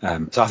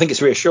 So I think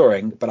it's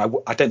reassuring, but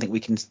I don't think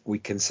we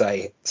can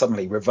say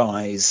suddenly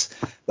revise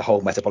the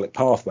whole metabolic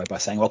pathway by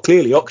saying, well,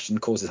 clearly oxygen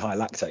causes high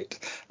lactate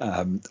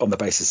on the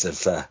basis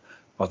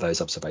of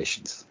those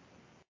observations.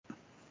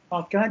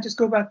 Can I just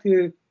go back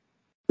to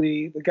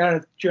the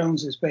Gareth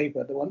Jones's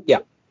paper, the one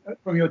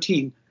from your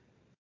team?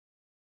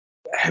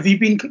 Had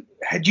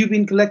you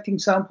been collecting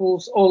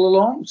samples all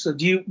along? So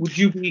would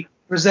you be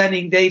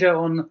presenting data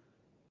on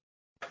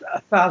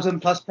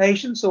 1,000+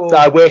 patients? Or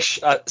I wish.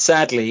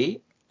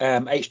 Sadly,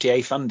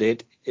 HTA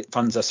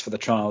funds us for the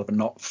trial, but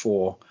not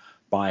for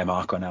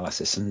biomarker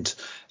analysis. And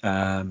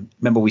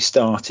remember, we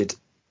started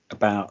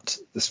about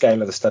the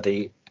scale of the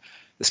study.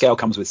 The scale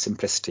comes with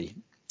simplicity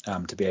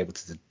to be able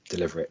to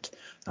deliver it.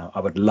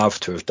 I would love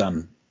to have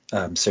done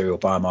serial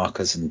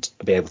biomarkers and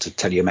be able to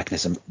tell you a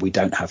mechanism. We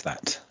don't have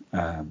that.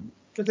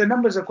 But the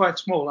numbers are quite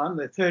small, aren't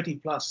they?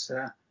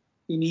 30+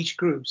 in each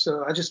group.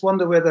 So I just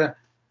wonder whether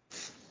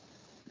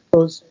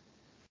those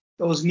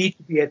need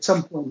to be at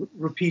some point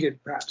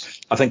repeated,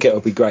 perhaps. I think it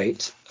would be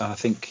great. I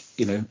think,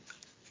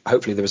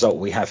 hopefully the result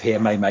we have here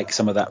may make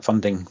some of that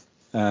funding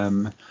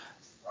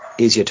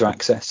easier to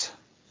access.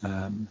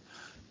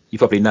 You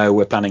probably know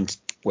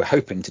we're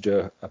hoping to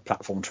do a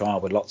platform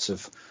trial with lots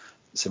of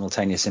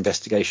simultaneous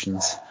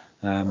investigations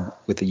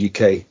with the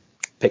UK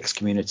PICS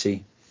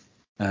community.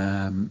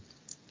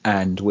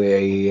 And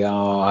we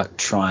are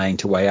trying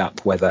to weigh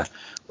up whether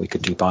we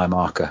could do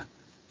biomarker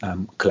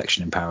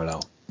collection in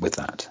parallel with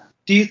that.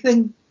 Do you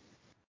think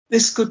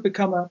this could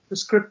become a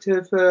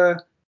prescriptive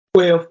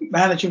way of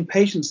managing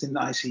patients in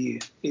the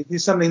ICU? Is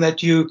this something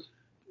that you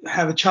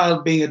have a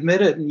child being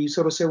admitted and you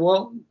sort of say,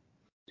 well,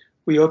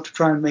 we hope to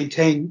try and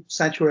maintain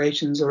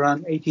saturations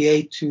around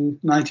 88 to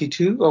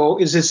 92?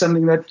 Or is this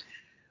something that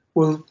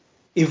will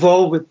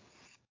evolve with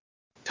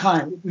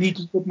time? We need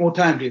to put more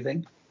time, do you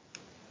think?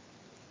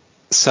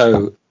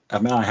 So,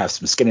 I have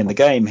some skin in the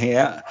game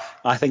here.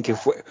 I think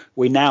if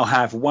we now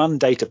have one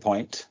data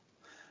point,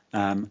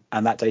 and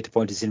that data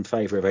point is in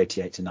favour of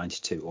 88 to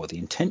 92, or the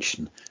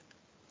intention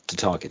to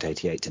target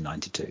 88 to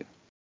 92.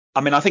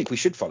 I think we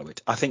should follow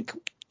it. I think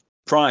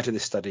prior to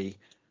this study,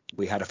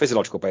 we had a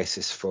physiological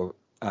basis for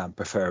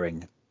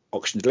preferring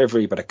oxygen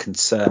delivery, but a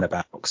concern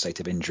about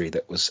oxidative injury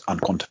that was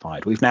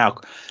unquantified. We've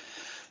now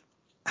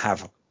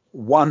have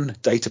one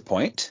data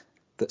point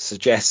that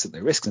suggests that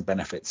the risks and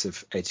benefits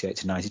of 88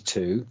 to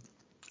 92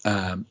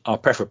 are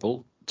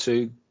preferable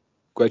to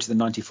greater than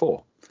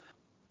 94.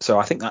 So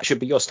I think that should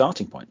be your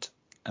starting point.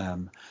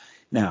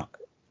 Now,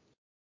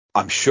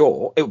 I'm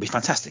sure it would be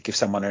fantastic if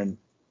someone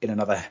in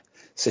another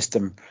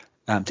system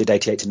did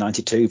 88 to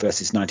 92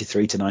 versus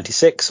 93 to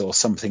 96 or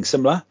something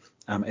similar.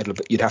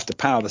 You'd have to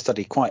power the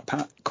study quite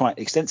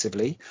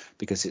extensively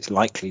because it's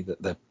likely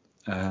that the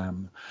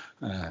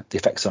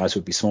effect size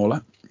would be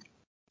smaller.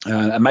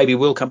 And maybe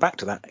we'll come back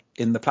to that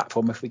in the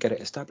platform if we get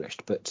it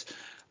established. But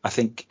I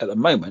think at the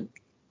moment,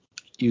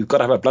 you've got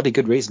to have a bloody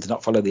good reason to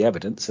not follow the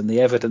evidence. And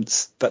the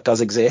evidence that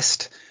does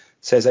exist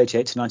says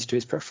 88 to 92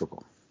 is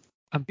preferable.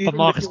 But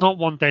Mark, it's not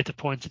one data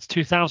point; it's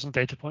 2,000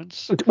 data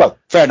points. Well,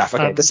 fair enough.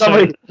 Okay.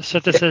 So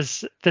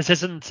this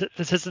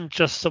isn't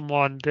just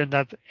someone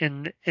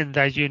in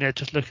their unit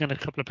just looking at a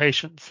couple of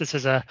patients. This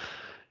is a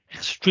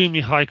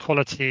extremely high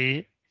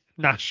quality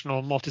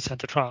national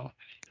multi-center trial.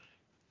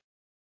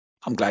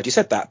 I'm glad you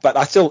said that, but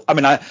I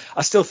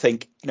still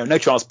think no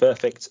trial's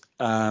perfect.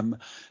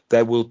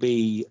 There will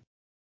be,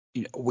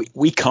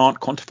 we can't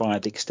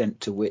quantify the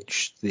extent to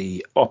which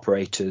the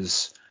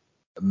operators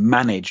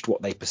managed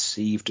what they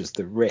perceived as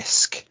the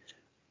risk,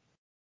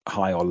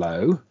 high or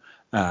low,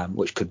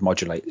 which could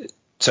modulate it.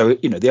 So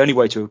the only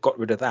way to have got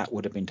rid of that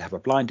would have been to have a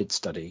blinded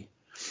study,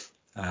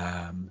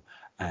 and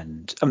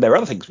there are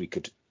other things we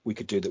could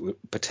do that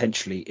would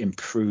potentially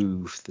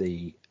improve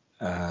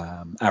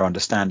our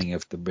understanding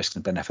of the risks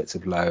and benefits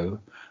of low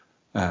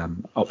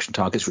oxygen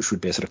targets, which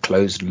would be a sort of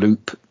closed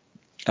loop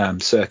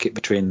circuit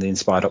between the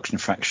inspired oxygen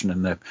fraction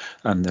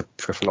and the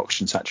peripheral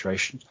oxygen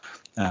saturation.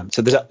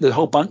 So there's a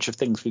whole bunch of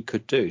things we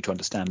could do to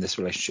understand this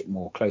relationship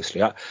more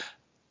closely.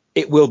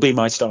 It will be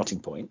my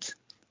starting point,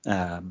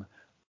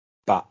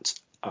 but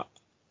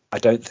I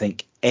don't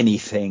think any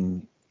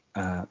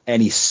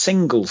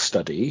single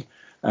study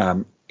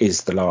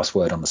is the last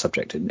word on the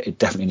subject. It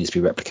definitely needs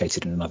to be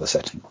replicated in another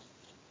setting.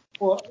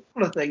 Well, a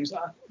couple of things.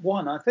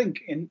 One, I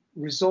think in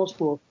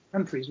resource-poor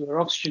countries where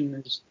oxygen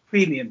is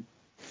premium,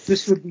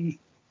 this would be,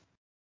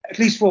 at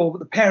least for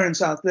the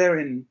parents out there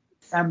in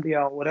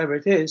Zambia or whatever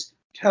it is,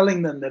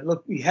 telling them that,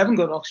 look, we haven't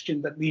got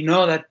oxygen, but we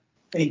know that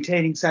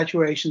maintaining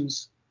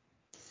saturations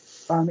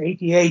around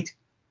 88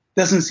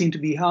 doesn't seem to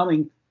be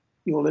harming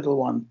your little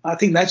one. I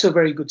think that's a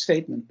very good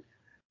statement.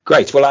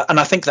 Great. Well, and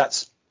I think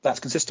that's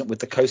consistent with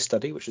the COAST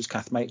study, which was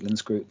Kath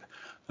Maitland's group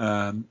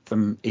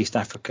from East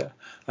Africa,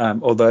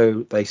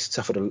 although they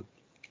suffered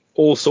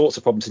all sorts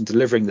of problems in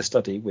delivering the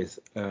study with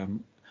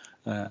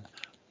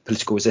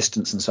political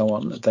resistance and so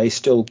on, they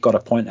still got a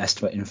point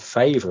estimate in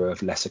favour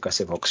of less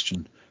aggressive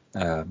oxygen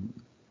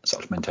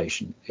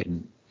supplementation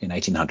in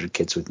 1,800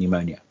 kids with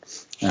pneumonia.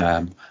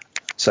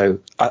 So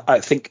I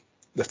think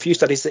the few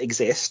studies that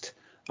exist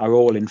are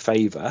all in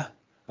favour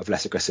of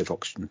less aggressive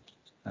oxygen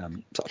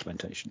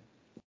supplementation.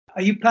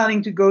 Are you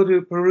planning to go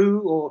to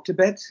Peru or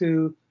Tibet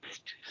to?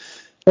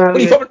 Well,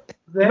 you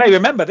may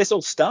remember this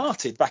all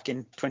started back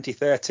in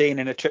 2013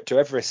 in a trip to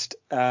Everest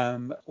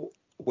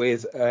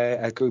with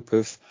a group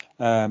of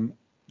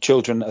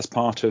children as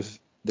part of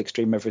the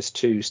Extreme Everest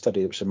 2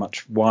 study, which is a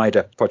much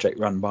wider project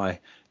run by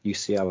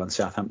UCL and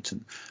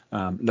Southampton,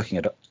 looking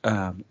at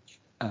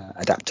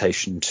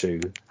adaptation to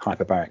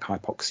hyperbaric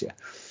hypoxia.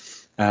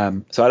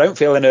 So I don't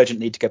feel an urgent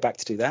need to go back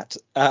to do that.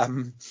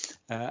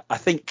 I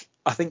think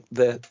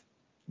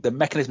the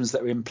mechanisms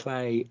that are in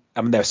play,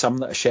 I mean, there are some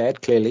that are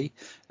shared clearly,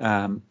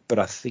 but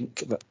I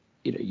think that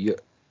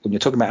when you're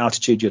talking about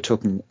altitude, you're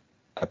talking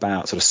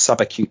about sort of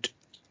subacute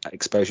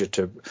exposure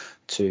to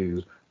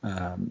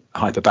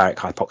hyperbaric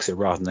hypoxia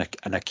rather than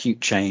an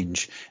acute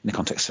change in the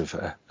context of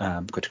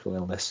critical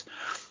illness.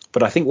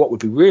 But I think what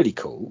would be really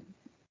cool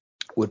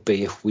would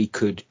be if we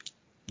could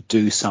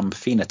do some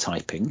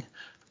phenotyping,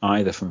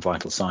 either from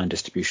vital sign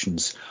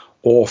distributions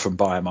or from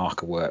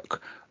biomarker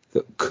work,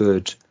 that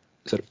could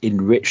sort of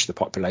enrich the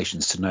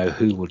populations to know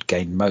who would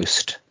gain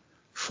most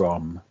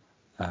from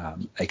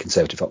a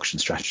conservative oxygen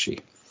strategy,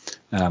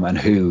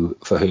 and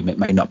for whom it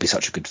may not be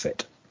such a good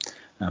fit.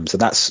 So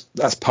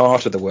that's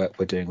part of the work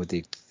we're doing with the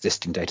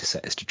existing data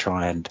set, is to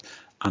try and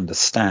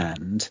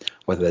understand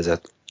whether there's a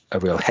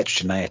real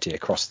heterogeneity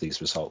across these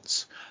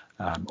results,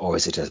 or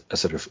is it a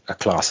sort of a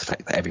class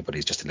effect that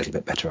everybody's just a little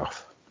bit better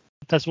off.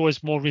 There's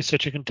always more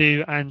research you can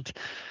do, and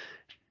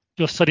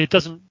your study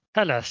doesn't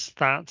tell us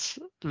that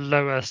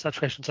lower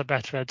saturations are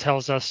better. It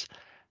tells us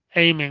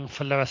aiming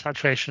for lower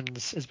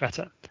saturations is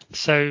better.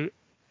 So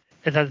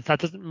that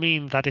doesn't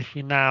mean that if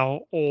we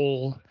now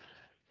all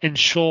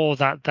ensure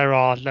that there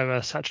are lower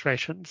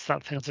saturations,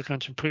 that things are going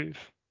to improve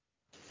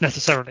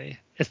necessarily.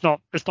 It's not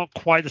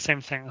quite the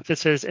same thing.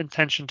 This is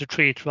intention to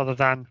treat rather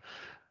than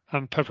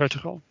per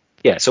protocol.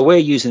 Yeah, so we're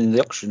using the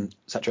oxygen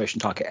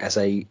saturation target as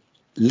a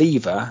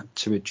lever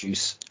to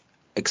reduce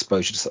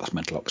exposure to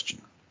supplemental oxygen,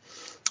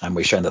 and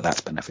we've shown that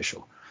that's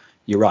beneficial.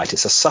 You're right,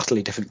 it's a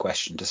subtly different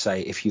question to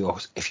say if you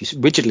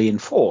rigidly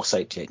enforce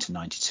 88 to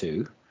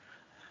 92,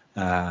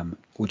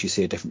 would you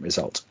see a different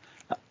result?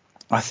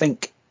 I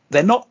think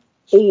they're not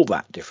all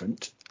that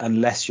different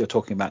unless you're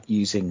talking about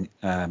using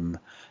hypoxic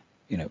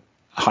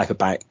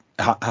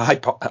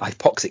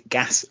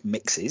gas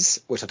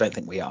mixes, which I don't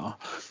think we are.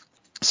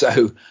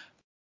 So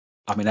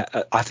I mean,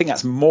 I think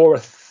that's more a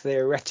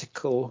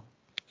theoretical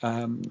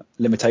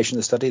limitation of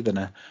the study than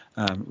a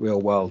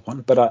real world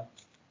one. But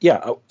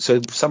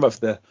so some of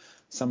the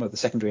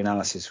secondary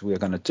analysis we're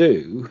going to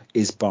do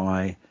is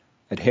by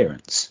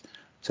adherence.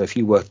 So if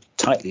you were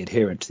tightly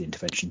adherent to the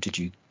intervention, did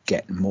you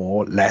get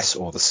more, less,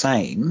 or the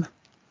same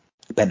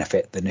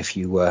benefit than if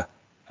you were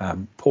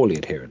poorly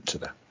adherent to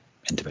the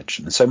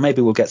intervention? And so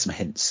maybe we'll get some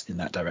hints in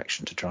that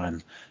direction to try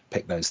and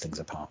pick those things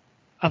apart.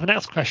 And the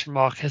next question,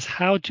 Mark, is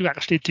how do you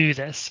actually do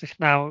this?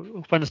 Now,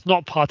 when it's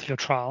not part of your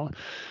trial,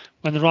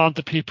 when there aren't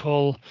the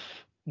people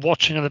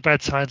watching at the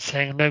bedside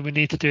saying, no, we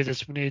need to do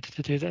this, we need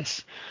to do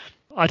this.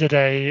 I did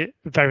a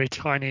very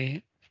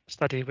tiny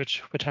study,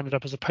 which ended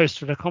up as a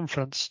poster at a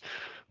conference,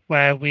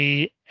 where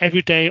we,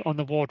 every day on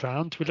the ward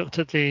round, we looked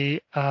at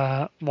the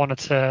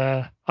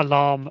monitor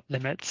alarm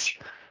limits,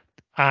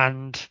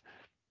 and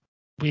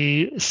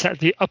we set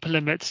the upper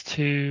limits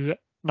to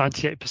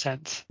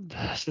 98%.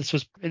 This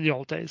was in the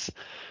old days.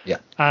 Yeah.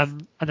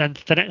 And then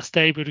the next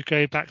day we would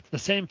go back to the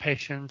same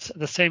patient at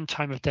the same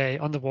time of day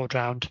on the ward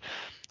round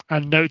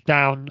and note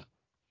down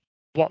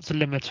what the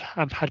limit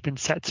had been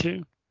set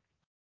to.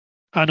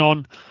 And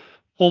on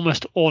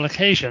almost all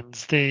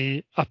occasions,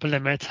 the upper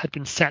limit had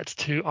been set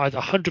to either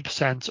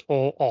 100%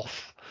 or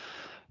off,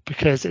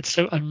 because it's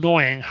so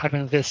annoying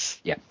having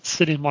this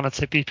silly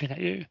monitor beeping at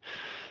you.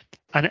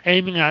 And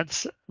aiming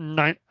at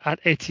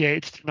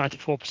 88 to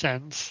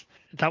 94%,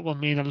 that will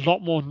mean a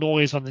lot more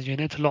noise on the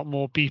unit, a lot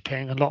more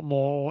beeping, a lot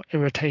more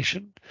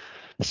irritation.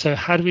 So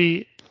how do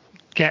we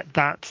get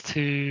that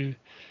to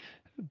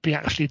be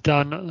actually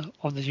done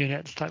on the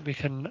unit that we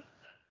can?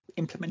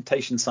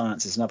 Implementation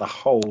science is another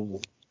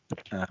whole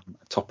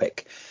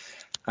topic.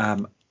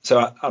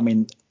 So I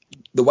mean,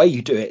 the way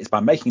you do it is by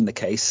making the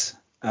case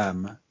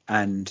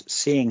and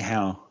seeing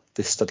how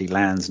this study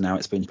lands now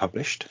it's been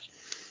published.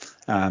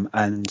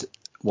 And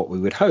what we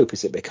would hope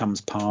is it becomes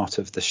part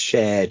of the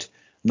shared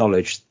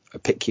knowledge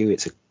of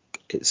PICU.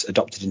 It's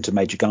adopted into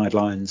major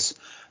guidelines.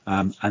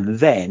 And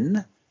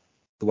then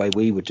the way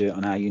we would do it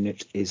on our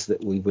unit is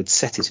that we would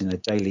set it in a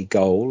daily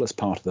goal as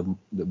part of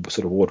the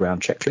sort of ward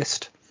round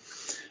checklist.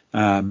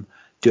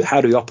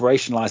 How do we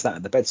operationalize that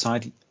at the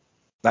bedside?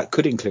 That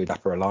could include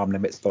upper alarm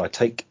limits, but I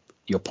take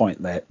your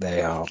point that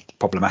they are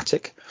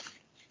problematic.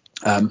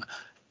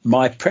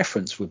 My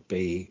preference would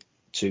be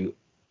to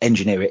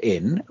engineer it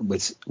in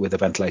with a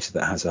ventilator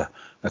that has a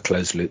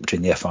closed loop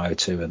between the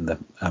FiO2 and the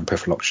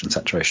peripheral oxygen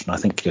saturation, I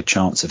think your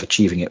chance of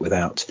achieving it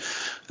without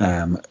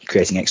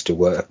creating extra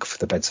work for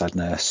the bedside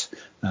nurse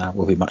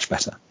will be much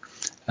better.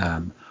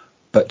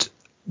 But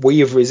we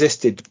have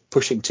resisted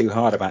pushing too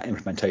hard about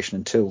implementation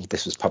until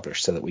this was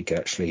published, so that we could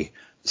actually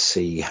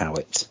see how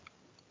it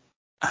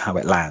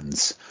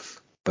lands.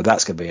 But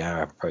that's going to be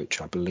our approach,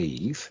 I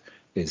believe,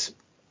 is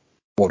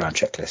all round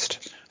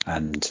checklist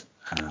and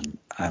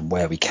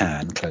where we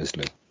can closed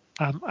loop.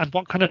 And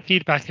what kind of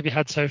feedback have you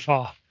had so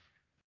far?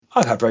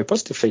 I've had very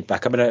positive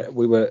feedback. I mean,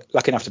 we were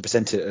lucky enough to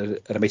present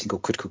it at a meeting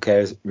called Critical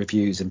Care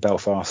Reviews in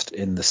Belfast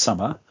in the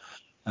summer,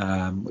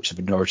 which is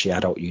a minority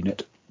adult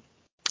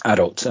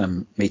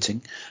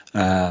meeting,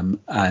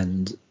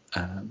 and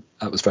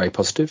that was very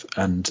positive.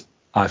 And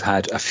I've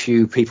had a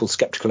few people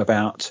sceptical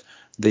about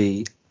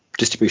the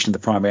distribution of the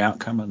primary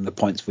outcome and the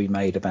points we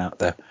made about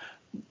the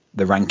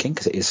ranking,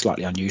 because it is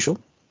slightly unusual.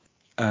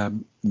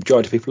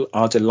 Majority of people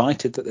are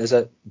delighted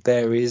that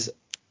there is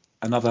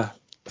another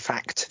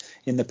fact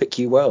in the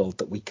PICU world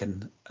that we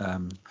can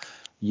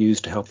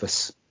use to help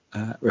us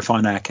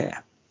refine our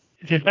care.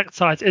 The effect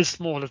size is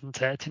small,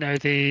 isn't it?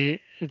 The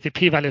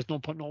p-value is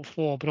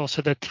 0.04, but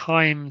also the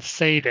time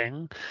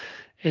saving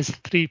is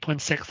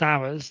 3.6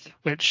 hours,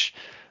 which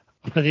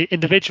for the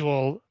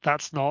individual,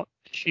 that's not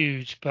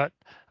huge, but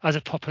as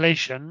a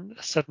population,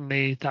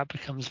 suddenly that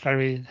becomes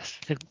very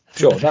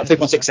Sure, that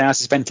 3.6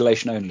 hours is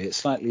ventilation only. It's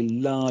slightly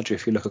larger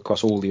if you look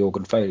across all the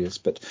organ failures,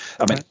 but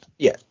I mean,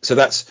 yeah, so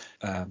that's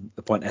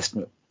the point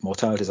estimate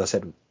mortality, as I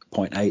said,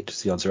 0.8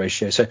 is the odds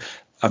ratio. So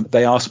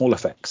they are small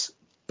effects,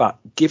 but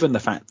given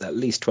the fact that at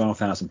least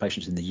 12,000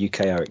 patients in the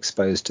UK are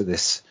exposed to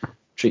this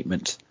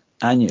treatment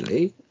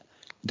annually,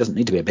 it doesn't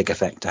need to be a big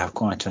effect to have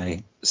quite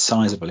a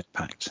sizable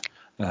impact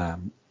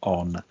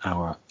on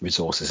our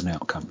resources and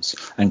outcomes.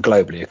 And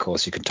globally, of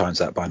course, you can times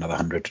that by another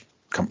 100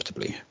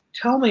 comfortably.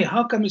 Tell me,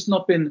 how come it's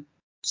not been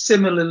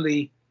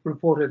similarly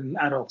reported in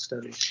adult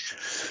studies?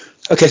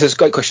 Okay, so it's a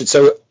great question.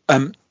 So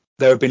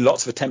there have been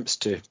lots of attempts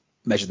to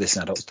measure this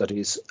in adult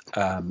studies.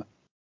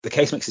 The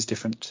case mix is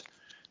different.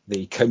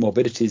 The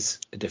comorbidities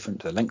are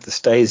different. The length of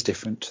stay is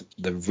different.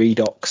 The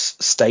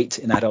redox state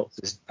in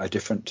adults are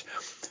different.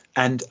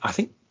 And I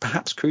think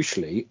perhaps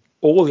crucially,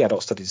 all the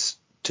adult studies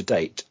to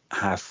date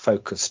have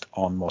focused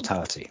on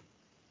mortality.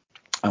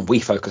 And we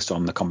focused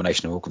on the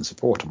combination of organ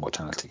support and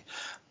mortality.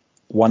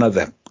 One of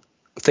the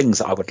things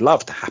that I would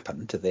love to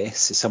happen to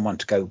this is someone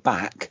to go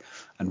back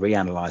and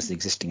reanalyze the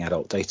existing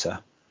adult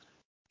data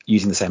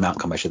using the same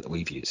outcome measure that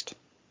we've used.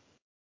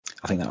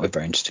 I think that would be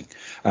very interesting.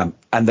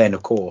 And then,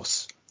 of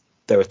course,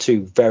 there are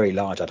two very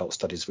large adult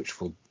studies which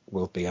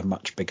will be a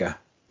much bigger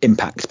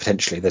impact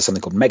potentially. There's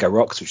something called Mega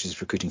Rocks, which is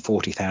recruiting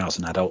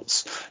 40,000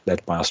 adults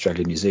led by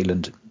Australia and New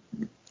Zealand.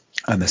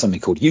 And there's something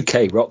called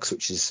UK Rocks,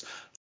 which is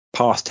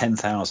past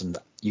 10,000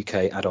 UK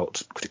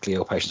adult critically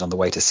ill patients on the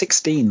way to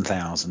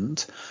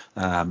 16,000.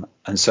 And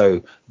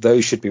so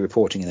those should be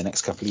reporting in the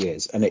next couple of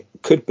years. And it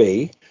could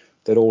be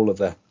that all of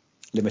the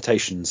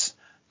limitations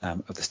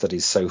of the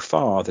studies so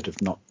far that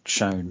have not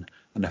shown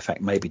an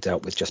effect may be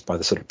dealt with just by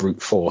the sort of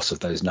brute force of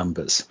those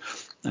numbers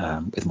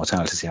with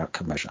mortality as the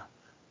outcome measure.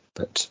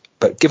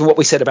 But given what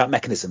we said about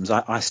mechanisms,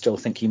 I still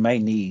think you may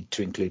need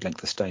to include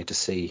length of stay to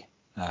see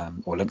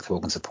or length of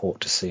organ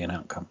support to see an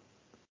outcome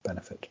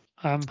benefit.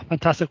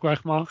 Fantastic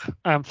work, Mark.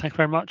 Thank you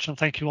very much. And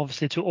thank you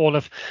obviously to all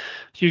of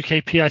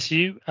UK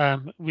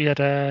PICU. We had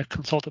a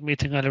consultant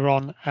meeting earlier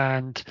on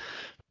and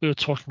we were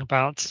talking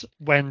about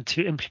when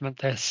to implement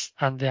this.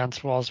 And the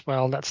answer was,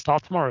 well, let's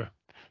start tomorrow.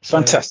 So,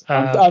 fantastic.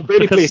 I'm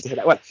really pleased to hear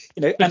that. Well,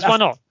 why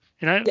not?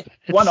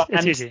 Why not? It's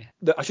and easy.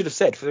 I should have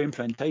said for the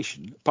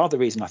implementation, part of the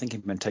reason I think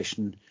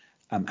implementation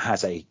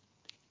has a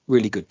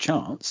really good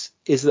chance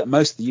is that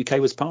most of the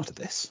UK was part of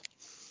this.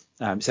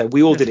 So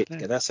we all did it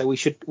together. So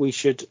we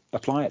should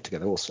apply it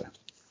together also.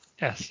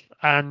 Yes,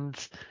 and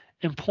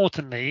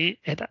importantly,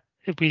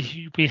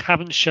 we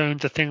haven't shown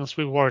the things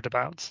we were worried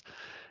about.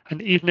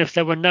 And even if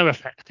there were no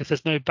effect, if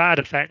there's no bad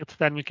effect,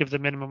 then we give the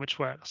minimum which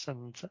works,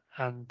 and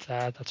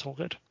that's all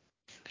good.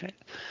 Okay.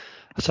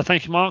 So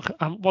thank you, Mark.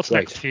 What's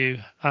Great. next for you?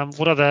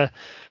 What other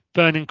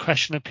burning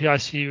question of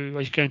PICU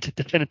are you going to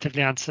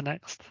definitively answer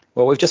next?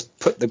 Well, we've just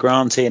put the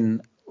grant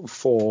in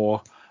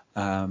for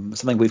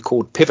something we've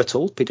called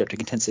Pivotal, Pediatric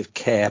Intensive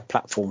Care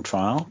Platform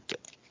Trial.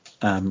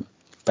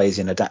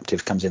 Bayesian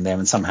Adaptive comes in there,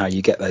 and somehow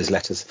you get those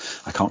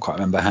letters. I can't quite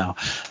remember how.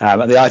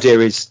 And the idea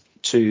is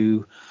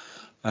to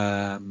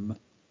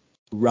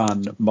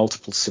run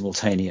multiple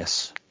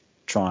simultaneous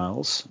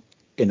trials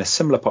in a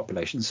similar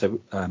population, so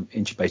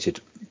intubated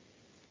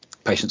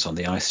patients on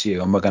the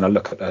ICU, and we're going to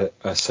look at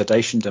a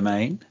sedation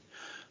domain.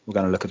 We're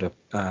going to look at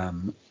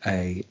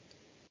a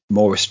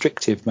more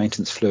restrictive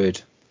maintenance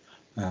fluid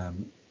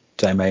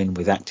domain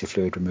with active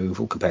fluid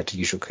removal compared to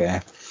usual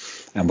care,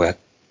 and we're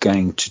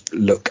going to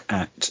look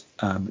at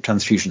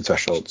transfusion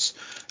thresholds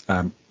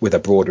with a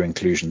broader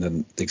inclusion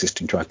than the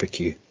existing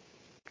TriPICU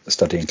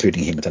study,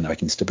 including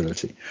hemodynamic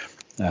instability.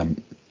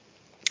 And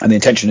the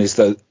intention is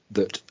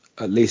that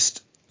at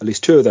least At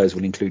least 2 of those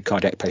will include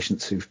cardiac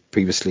patients who've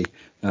previously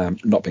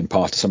not been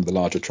part of some of the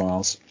larger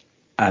trials.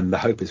 And the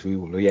hope is we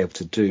will be able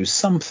to do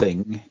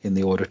something in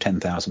the order of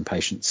 10,000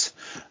 patients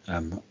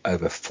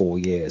over 4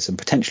 years and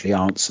potentially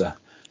answer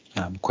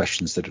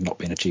questions that have not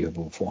been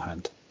achievable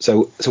beforehand.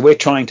 So we're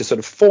trying to sort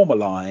of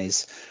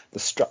formalize the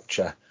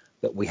structure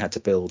that we had to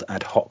build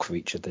ad hoc for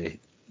each of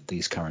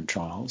these current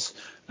trials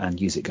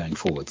and use it going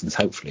forwards. And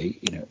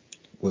hopefully,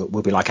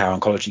 we'll be like our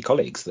oncology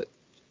colleagues, that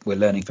we're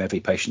learning from every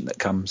patient that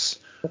comes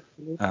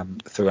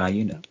through our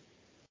unit.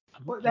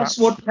 Well, that's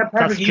what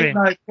Patrick, you and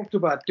I talked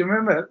about. Do you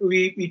remember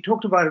we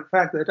talked about the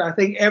fact that I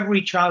think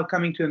every child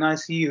coming to an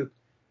ICU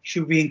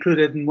should be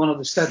included in one of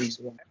the studies,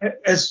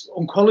 as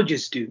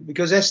oncologists do,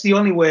 because that's the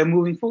only way of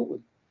moving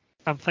forward.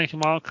 Thank you,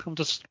 Mark. I'm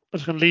just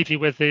going to leave you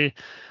with the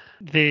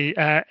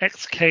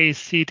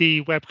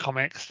XKCD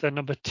webcomics. The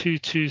number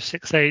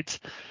 2268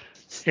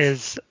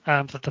 is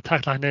the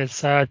tagline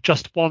is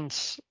just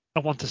once I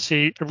want to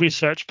see a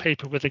research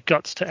paper with the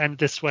guts to end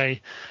this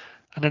way.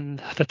 And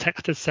then the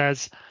text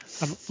says,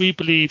 we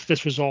believe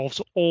this resolves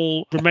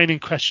all remaining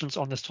questions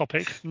on this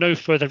topic. No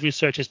further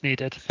research is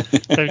needed.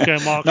 There you go,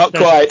 Mark. Not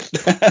quite.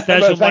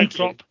 There's your mic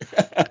drop.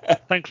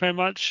 Thanks very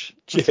much.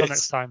 Cheers. Until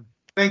next time.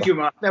 Thank you,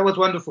 Mark. That was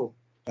wonderful.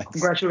 Thanks.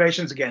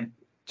 Congratulations again.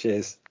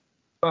 Cheers.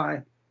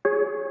 Bye.